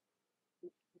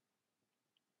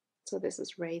 So this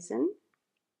is Raisin.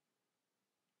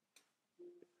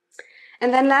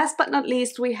 And then last but not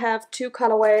least, we have two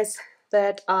colorways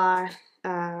that are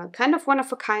kind of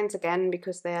one-of-a-kinds again,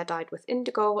 because they are dyed with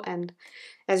indigo, and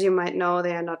as you might know,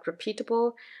 they are not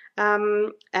repeatable.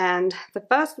 And the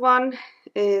first one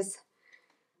is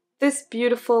this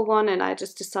beautiful one, and I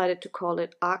just decided to call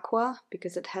it Aqua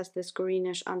because it has this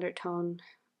greenish undertone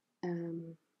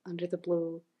under the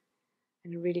blue,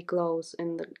 and it really glows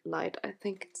in the light. I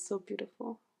think it's so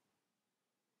beautiful.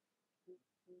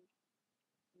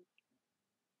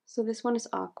 So this one is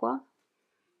Aqua.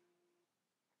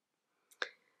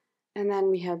 And then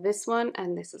we have this one,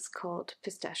 and this is called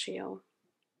Pistachio.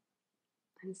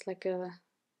 And it's like a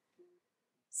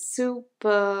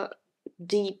super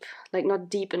deep, like not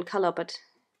deep in color, but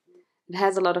it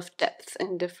has a lot of depth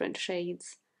in different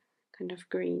shades, kind of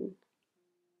green.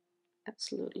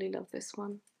 Absolutely love this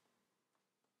one.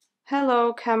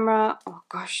 Hello, camera. Oh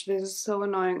gosh, this is so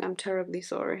annoying. I'm terribly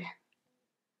sorry.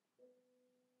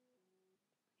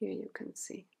 Here you can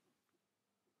see.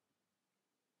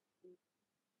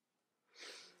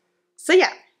 So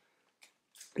yeah,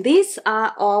 these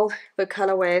are all the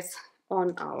colorways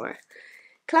on our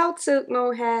cloud silk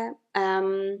mohair.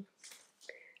 And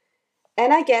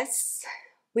I guess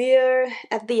we're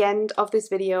at the end of this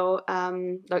video,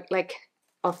 like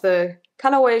of the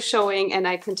colorway showing, and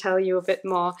I can tell you a bit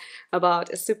more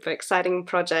about a super exciting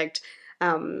project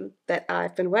that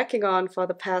I've been working on for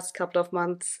the past couple of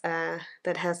months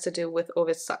that has to do with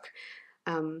Ovis sock.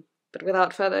 But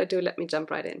without further ado, let me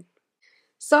jump right in.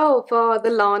 So for the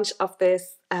launch of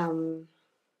this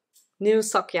new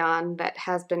sock yarn that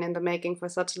has been in the making for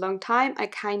such a long time, I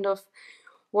kind of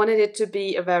wanted it to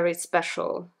be a very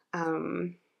special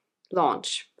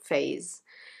launch phase.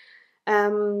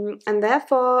 And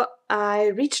therefore I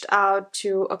reached out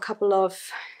to a couple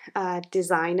of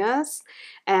designers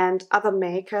and other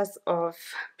makers of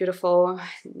beautiful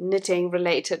knitting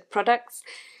related products,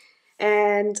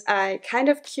 and I kind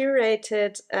of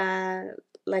curated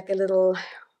like a little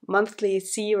monthly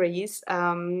series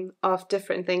of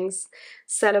different things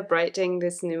celebrating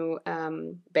this new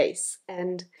base,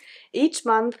 and each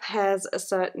month has a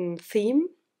certain theme,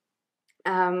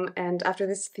 and after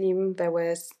this theme there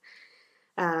was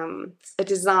a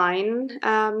design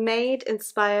made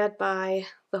inspired by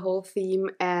the whole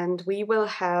theme, and we will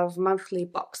have monthly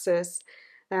boxes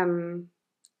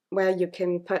where you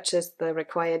can purchase the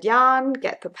required yarn,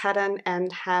 get the pattern,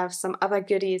 and have some other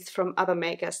goodies from other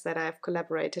makers that I've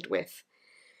collaborated with.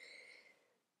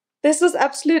 This was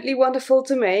absolutely wonderful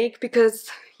to make because,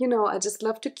 you know, I just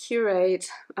love to curate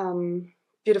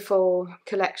beautiful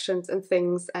collections and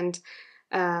things, and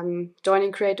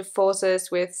joining creative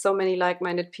forces with so many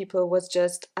like-minded people was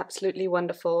just absolutely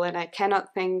wonderful, and I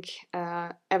cannot thank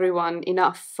everyone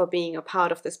enough for being a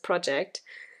part of this project.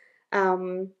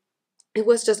 It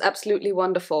was just absolutely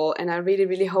wonderful, and I really,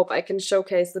 really hope I can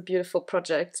showcase the beautiful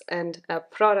projects and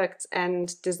products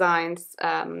and designs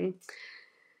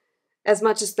as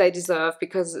much as they deserve,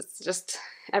 because it's just,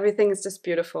 everything is just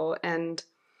beautiful. And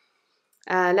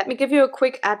let me give you a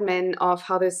quick admin of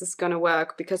how this is going to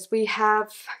work, because we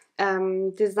have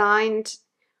designed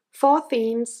 4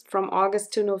 themes from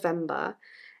August to November,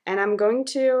 and I'm going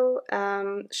to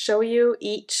show you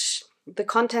the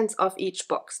contents of each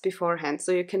box beforehand,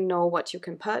 so you can know what you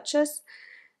can purchase.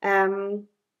 And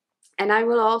I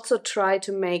will also try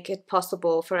to make it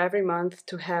possible for every month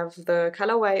to have the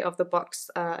colorway of the box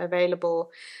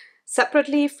available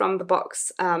separately from the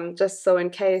box, just so in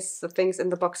case the things in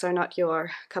the box are not your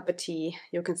cup of tea,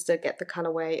 you can still get the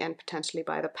colorway and potentially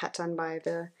buy the pattern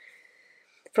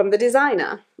from the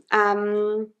designer.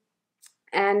 And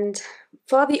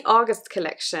for the August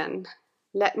collection,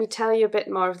 let me tell you a bit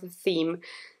more of the theme.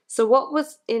 So what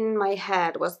was in my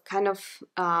head was kind of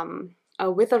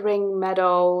a withering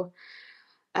meadow,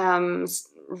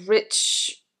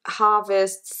 rich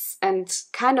harvests, and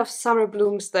kind of summer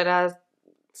blooms that are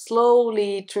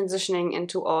slowly transitioning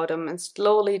into autumn and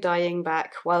slowly dying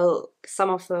back, while some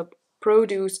of the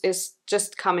produce is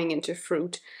just coming into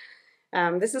fruit.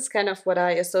 This is kind of what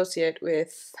I associate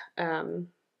with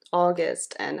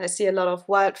August, and I see a lot of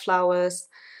wildflowers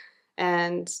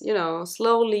and, you know,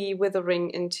 slowly withering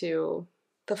into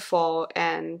the fall,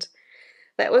 and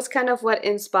that was kind of what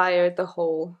inspired the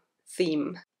whole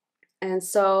theme. And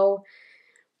so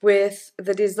with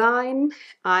the design,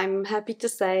 I'm happy to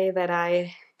say that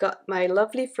I got my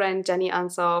lovely friend Jenny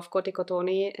Ansau of Kote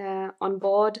Kotoni on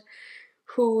board,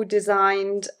 who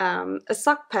designed a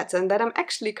sock pattern that I'm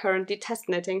actually currently test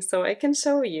knitting, so I can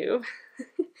show you.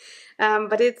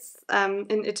 But it's an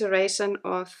iteration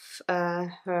of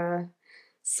her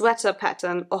sweater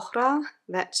pattern Ochra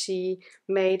that she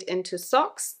made into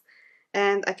socks,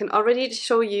 and I can already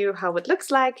show you how it looks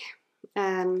like,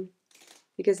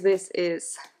 because this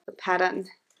is the pattern.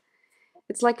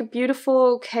 It's like a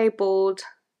beautiful cabled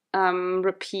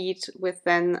repeat with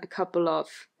then a couple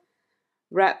of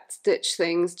wrapped stitch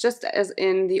things, just as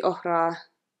in the Ochra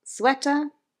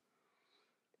sweater.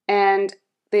 And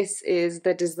this is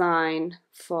the design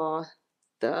for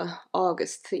the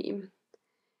August theme.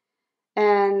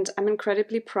 And I'm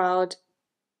incredibly proud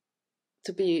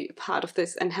to be part of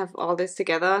this and have all this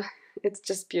together. It's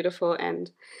just beautiful.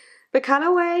 And the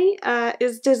colorway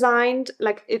is designed,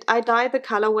 like I dyed the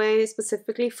colorway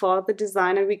specifically for the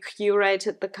designer. We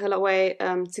curated the colorway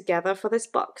together for this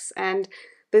box. And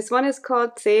this one is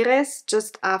called Ceres,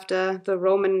 just after the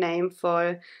Roman name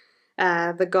for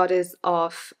the goddess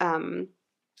of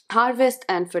harvest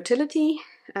and fertility,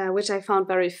 which I found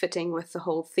very fitting with the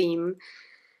whole theme.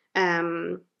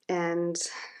 And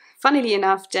funnily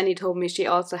enough, Jenny told me she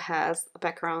also has a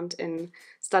background in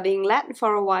studying Latin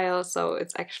for a while, so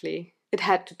it's actually, it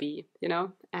had to be, you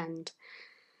know. And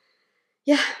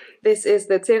yeah, this is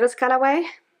the Ceres colorway,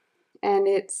 and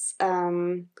it's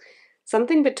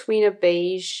something between a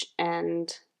beige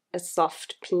and a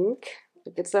soft pink.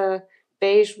 It's a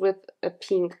beige with a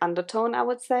pink undertone, I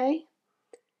would say.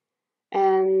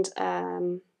 And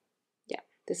yeah,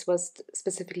 this was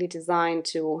specifically designed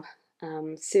to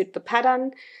suit the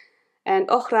pattern. And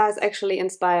ochra is actually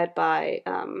inspired by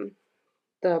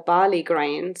the barley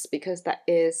grains, because that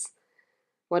is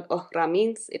what ochra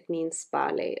means. It means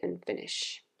barley in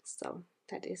Finnish. So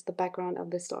that is the background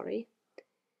of the story.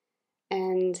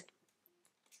 And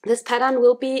this pattern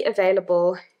will be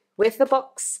available with the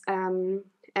box,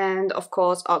 and of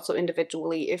course also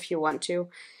individually if you want to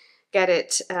get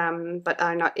it, but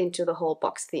are not into the whole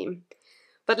box theme.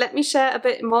 But let me share a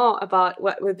bit more about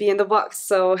what will be in the box.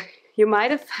 So you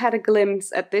might have had a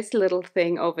glimpse at this little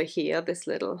thing over here, this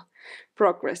little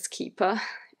progress keeper.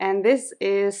 And this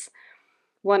is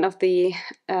one of the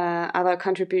other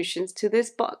contributions to this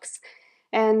box.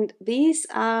 And these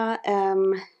are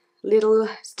little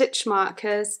stitch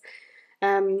markers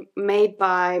made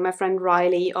by my friend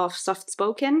Riley of Soft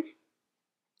Spoken.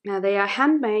 Now they are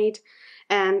handmade,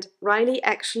 and Riley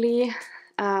actually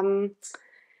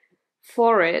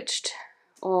foraged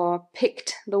or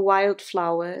picked the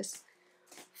wildflowers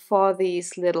for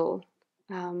these little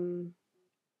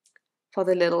for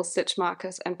the little stitch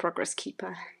markers and progress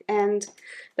keeper. And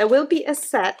there will be a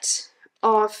set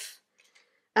of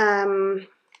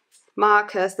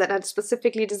markers that are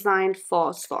specifically designed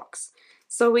for socks.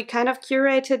 So we kind of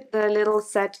curated the little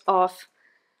set of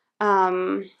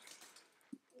let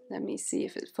me see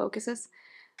if it focuses.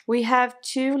 We have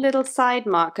two little side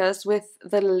markers with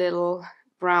the little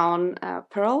brown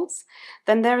pearls.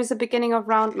 Then there is a beginning of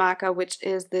round marker, which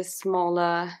is this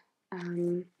smaller,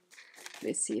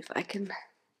 let's see if I can,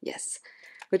 yes,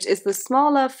 which is the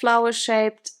smaller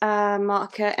flower-shaped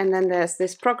marker. And then there's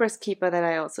this progress keeper that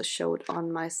I also showed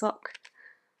on my sock.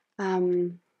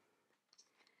 And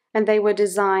they were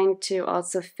designed to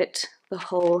also fit the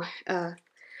whole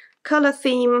color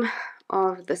theme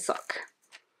of the sock.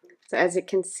 So as you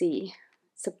can see,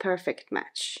 it's a perfect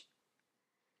match.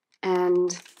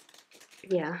 And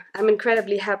yeah, I'm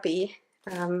incredibly happy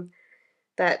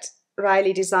that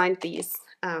Riley designed these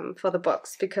for the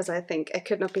box, because I think I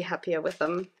could not be happier with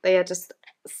them. They are just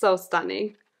so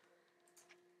stunning.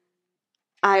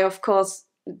 I, of course,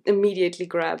 immediately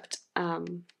grabbed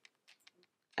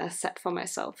a set for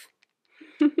myself.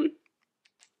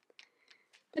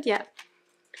 But yeah,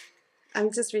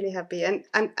 I'm just really happy, and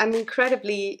I'm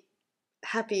incredibly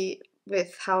happy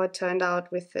with how it turned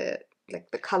out with the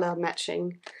color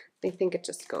matching. I think it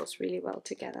just goes really well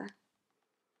together.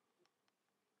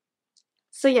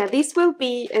 So yeah, these will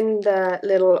be in the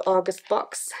little August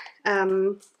box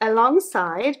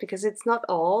alongside, because it's not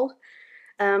all,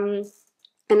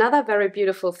 another very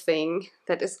beautiful thing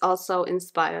that is also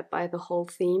inspired by the whole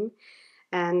theme.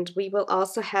 And we will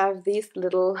also have these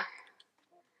little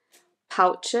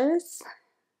pouches.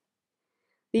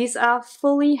 These are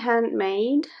fully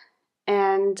handmade,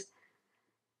 and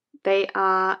they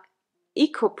are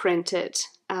eco-printed,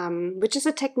 which is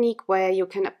a technique where you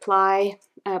can apply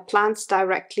plants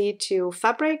directly to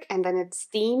fabric, and then it's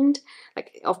steamed.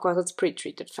 Like, of course, it's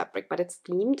pre-treated fabric, but it's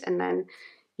steamed, and then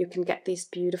you can get these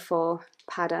beautiful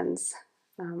patterns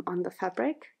on the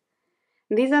fabric.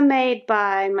 And these are made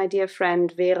by my dear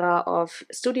friend Vera of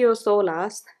Studio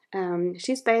Solas.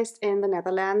 She's based in the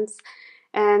Netherlands,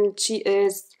 and she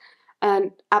is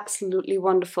an absolutely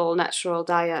wonderful natural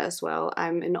dyer as well.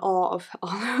 I'm in awe of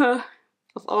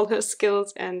all her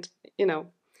skills, and you know,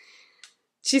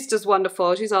 she's just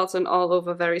wonderful. She's also an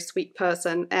all-over very sweet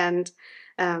person, and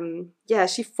yeah,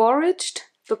 she foraged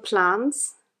the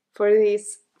plants for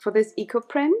this eco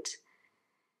print,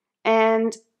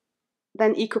 and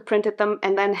then eco printed them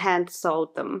and then hand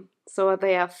sewed them. So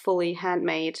they are fully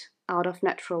handmade out of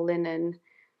natural linen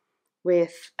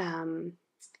with the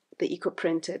eco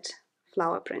printed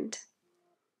flower print.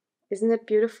 Isn't it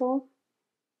beautiful?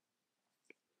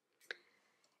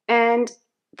 And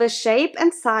the shape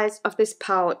and size of this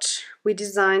pouch we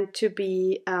designed to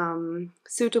be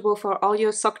suitable for all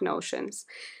your sock notions.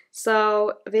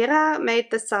 So Vera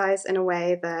made the size in a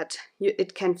way that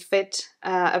it can fit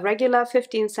a regular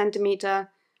 15 centimeter,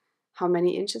 how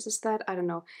many inches is that? I don't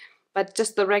know, but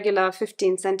just the regular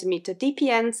 15 centimeter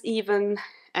DPNs even,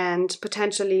 and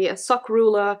potentially a sock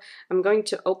ruler. I'm going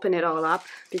to open it all up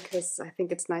because I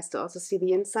think it's nice to also see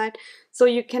the inside. So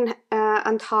you can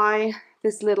untie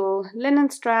this little linen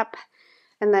strap,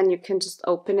 and then you can just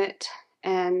open it,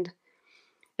 and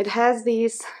it has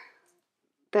these,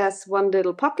 there's one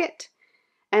little pocket,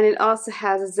 And it also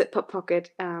has a zipper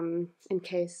pocket in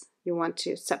case you want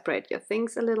to separate your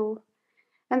things a little.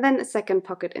 And then a second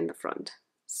pocket in the front.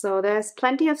 So there's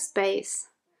plenty of space.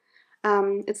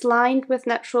 It's lined with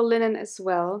natural linen as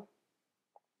well.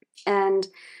 And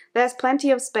there's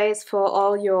plenty of space for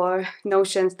all your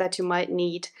notions that you might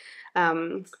need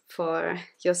for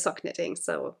your sock knitting.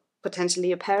 So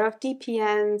potentially a pair of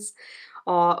DPNs,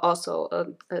 or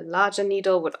also a larger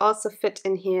needle would also fit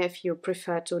in here if you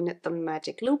prefer to knit the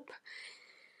magic loop.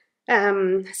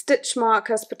 Stitch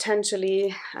markers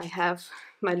potentially. I have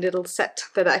my little set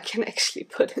that I can actually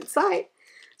put inside,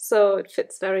 so it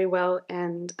fits very well.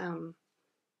 And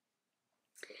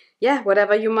yeah,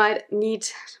 whatever you might need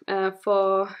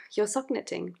for your sock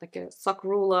knitting, like a sock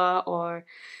ruler or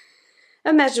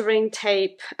a measuring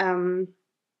tape.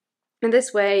 In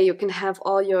this way you can have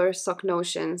all your sock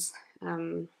notions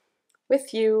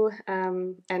with you,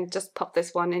 and just pop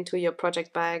this one into your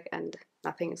project bag and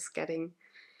nothing is getting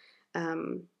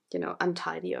you know,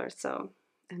 untidy or so.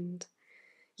 And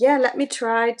yeah, let me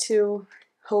try to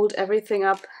hold everything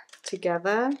up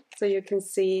together so you can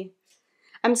see.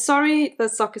 I'm sorry the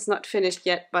sock is not finished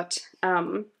yet, but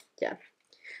yeah,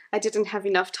 I didn't have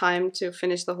enough time to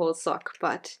finish the whole sock,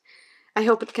 but I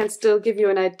hope it can still give you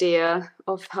an idea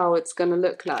of how it's gonna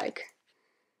look like.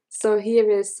 So here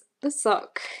is the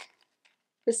sock,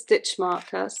 the stitch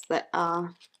markers that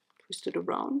are twisted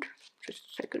around. Just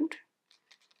a second.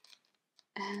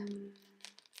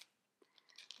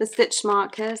 The stitch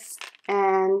markers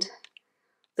and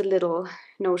the little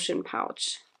notion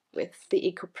pouch with the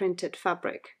eco-printed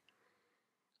fabric.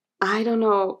 I don't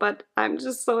know, but I'm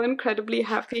just so incredibly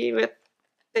happy with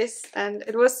this, and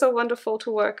it was so wonderful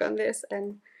to work on this,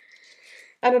 and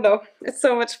I don't know, it's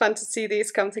so much fun to see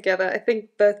these come together. I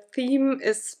think the theme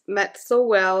is met so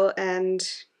well, and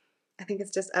I think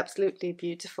it's just absolutely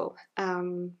beautiful.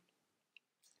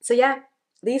 So yeah,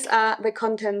 these are the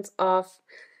contents of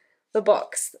the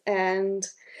box, and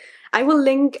I will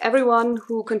link everyone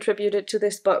who contributed to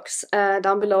this box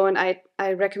down below, and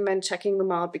I recommend checking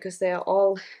them out because they are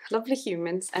all lovely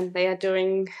humans and they are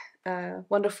doing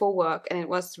wonderful work, and it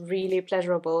was really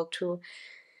pleasurable to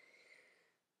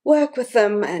work with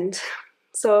them. And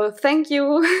so thank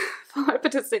you for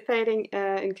participating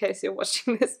in case you're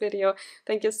watching this video.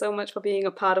 Thank you so much for being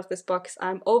a part of this box.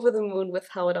 I'm over the moon with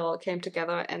how it all came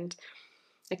together, and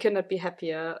I could not be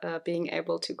happier being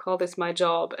able to call this my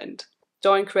job and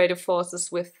join creative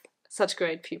forces with such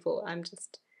great people. I'm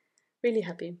just really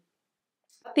happy.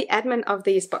 The admin of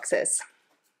these boxes.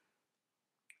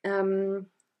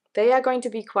 They are going to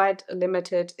be quite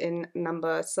limited in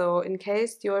number, so in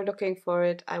case you're looking for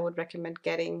it, I would recommend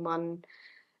getting one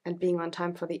and being on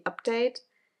time for the update.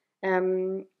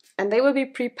 And they will be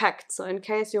pre-packed, so in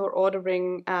case you're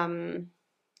ordering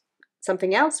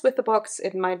something else with the box,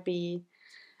 it might be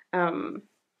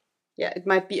yeah, it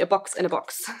might be a box in a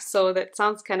box. So that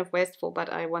sounds kind of wasteful, but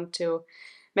I want to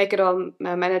make it all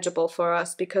manageable for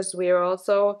us because we are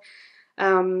also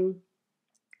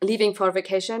leaving for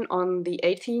vacation on the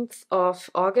 18th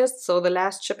of August. So the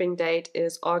last shipping date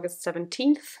is August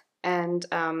 17th. And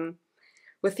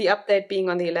with the update being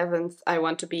on the 11th, I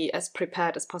want to be as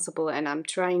prepared as possible. And I'm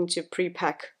trying to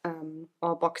pre-pack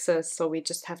our boxes, so we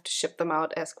just have to ship them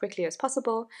out as quickly as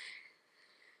possible.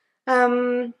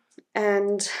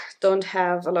 And don't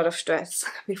have a lot of stress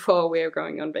before we're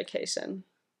going on vacation.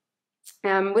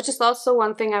 Which is also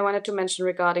one thing I wanted to mention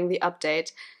regarding the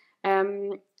update.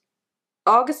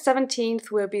 August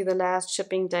 17th will be the last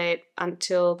shipping date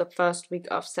until the first week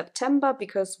of September,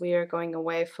 because we are going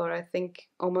away for, I think,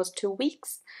 almost 2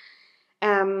 weeks.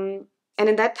 And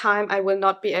in that time I will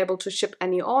not be able to ship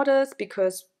any orders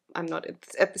because I'm not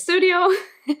at the studio.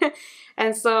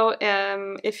 And so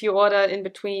if you order in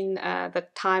between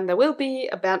that time, there will be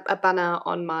a banner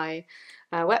on my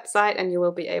website and you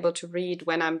will be able to read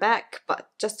when I'm back. But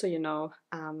just so you know,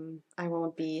 I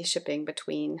won't be shipping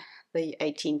between the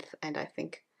 18th and I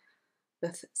think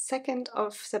the 2nd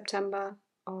of September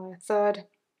or 3rd.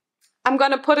 I'm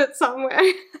gonna put it somewhere.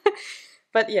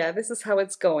 But yeah, this is how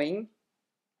it's going.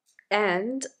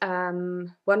 And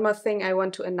one more thing I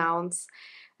want to announce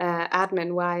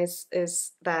admin-wise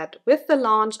is that with the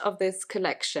launch of this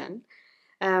collection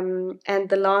and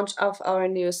the launch of our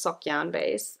new sock yarn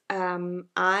base,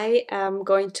 I am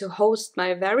going to host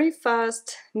my very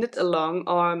first knit-along,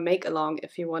 or make-along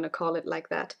if you want to call it like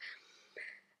that.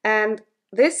 And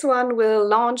this one will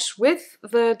launch with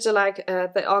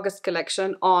the August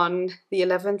collection on the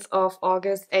 11th of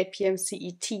August, 8 p.m.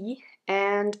 CET,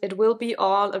 and it will be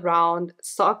all around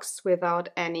socks without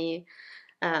any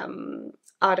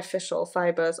artificial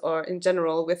fibers, or in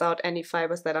general without any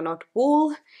fibers that are not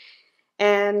wool.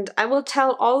 And I will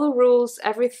tell all the rules,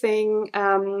 everything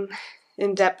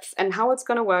in depth, and how it's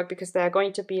going to work, because there are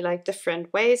going to be like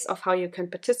different ways of how you can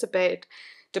participate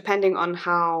depending on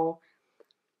how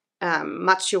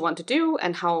much you want to do,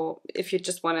 and how, if you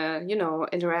just want to, you know,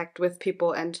 interact with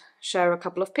people and share a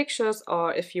couple of pictures,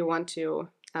 or if you want to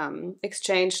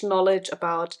exchange knowledge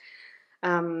about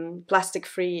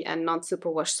plastic-free and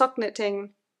non-superwash sock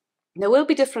knitting. There will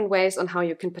be different ways on how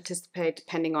you can participate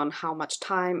depending on how much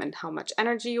time and how much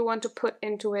energy you want to put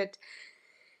into it.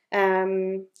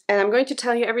 And I'm going to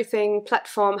tell you everything,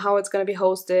 platform, how it's going to be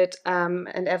hosted, and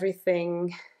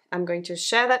everything. I'm going to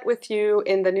share that with you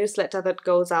in the newsletter that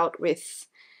goes out with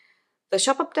the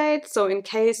shop update. So in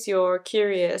case you're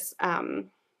curious,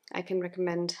 I can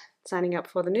recommend signing up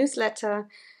for the newsletter.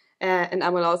 And I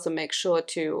will also make sure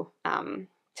to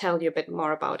tell you a bit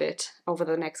more about it over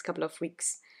the next couple of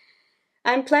weeks.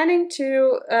 I'm planning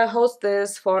to host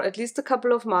this for at least a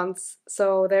couple of months,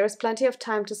 so there is plenty of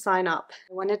time to sign up.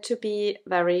 I want it to be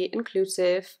very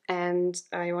inclusive, and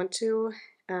I want to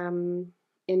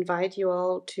invite you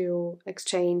all to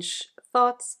exchange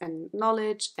thoughts and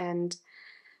knowledge, and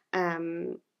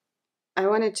I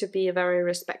want it to be a very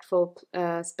respectful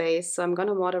space, so I'm going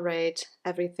to moderate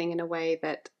everything in a way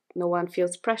that no one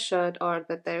feels pressured or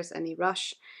that there's any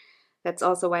rush. That's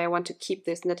also why I want to keep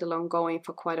this knit along going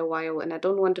for quite a while, and I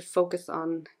don't want to focus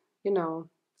on, you know,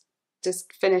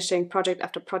 just finishing project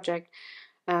after project,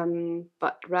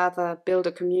 but rather build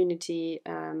a community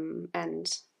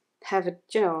and have it,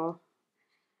 you know,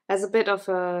 as a bit of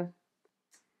a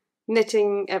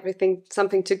knitting everything,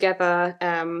 something together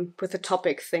with a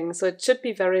topic thing. So it should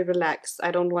be very relaxed.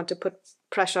 I don't want to put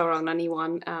pressure on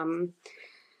anyone.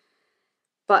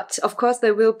 But of course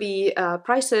there will be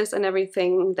prices and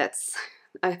everything.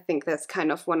 I think that's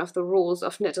kind of one of the rules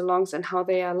of knit-alongs and how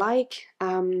they are like.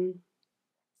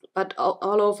 But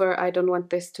all over, I don't want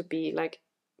this to be like,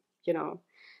 you know,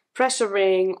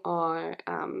 pressuring or,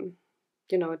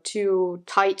 you know, too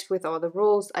tight with all the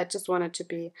rules. I just want it to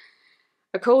be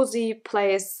a cozy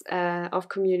place of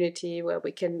community where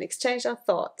we can exchange our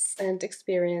thoughts and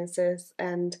experiences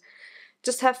and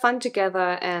just have fun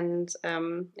together. And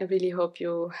I really hope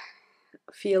you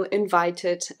feel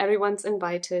invited. Everyone's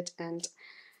invited, and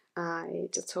I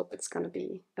just hope it's going to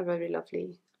be a very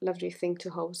lovely thing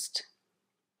to host.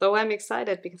 Though I'm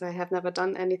excited because I have never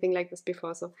done anything like this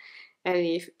before, so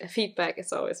any feedback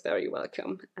is always very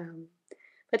welcome.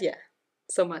 But yeah,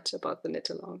 so much about the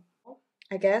knit along.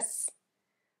 I guess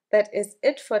that is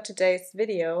it for today's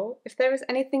video. If there is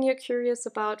anything you're curious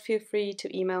about, feel free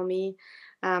to email me.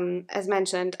 As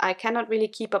mentioned, I cannot really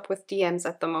keep up with DMs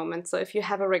at the moment, so if you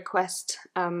have a request,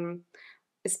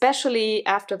 especially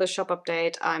after the shop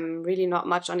update, I'm really not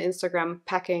much on Instagram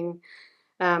packing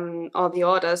all the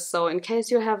orders, so in case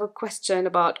you have a question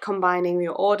about combining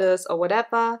your orders or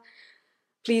whatever,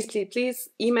 please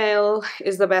email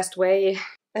is the best way.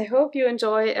 I hope you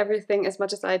enjoy everything as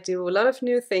much as I do. A lot of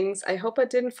new things. I hope I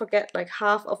didn't forget like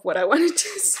half of what I wanted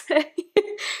to say.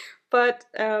 But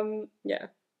yeah,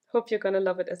 hope you're gonna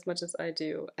love it as much as I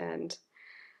do. And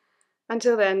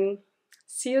until then,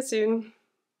 see you soon.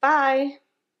 Bye!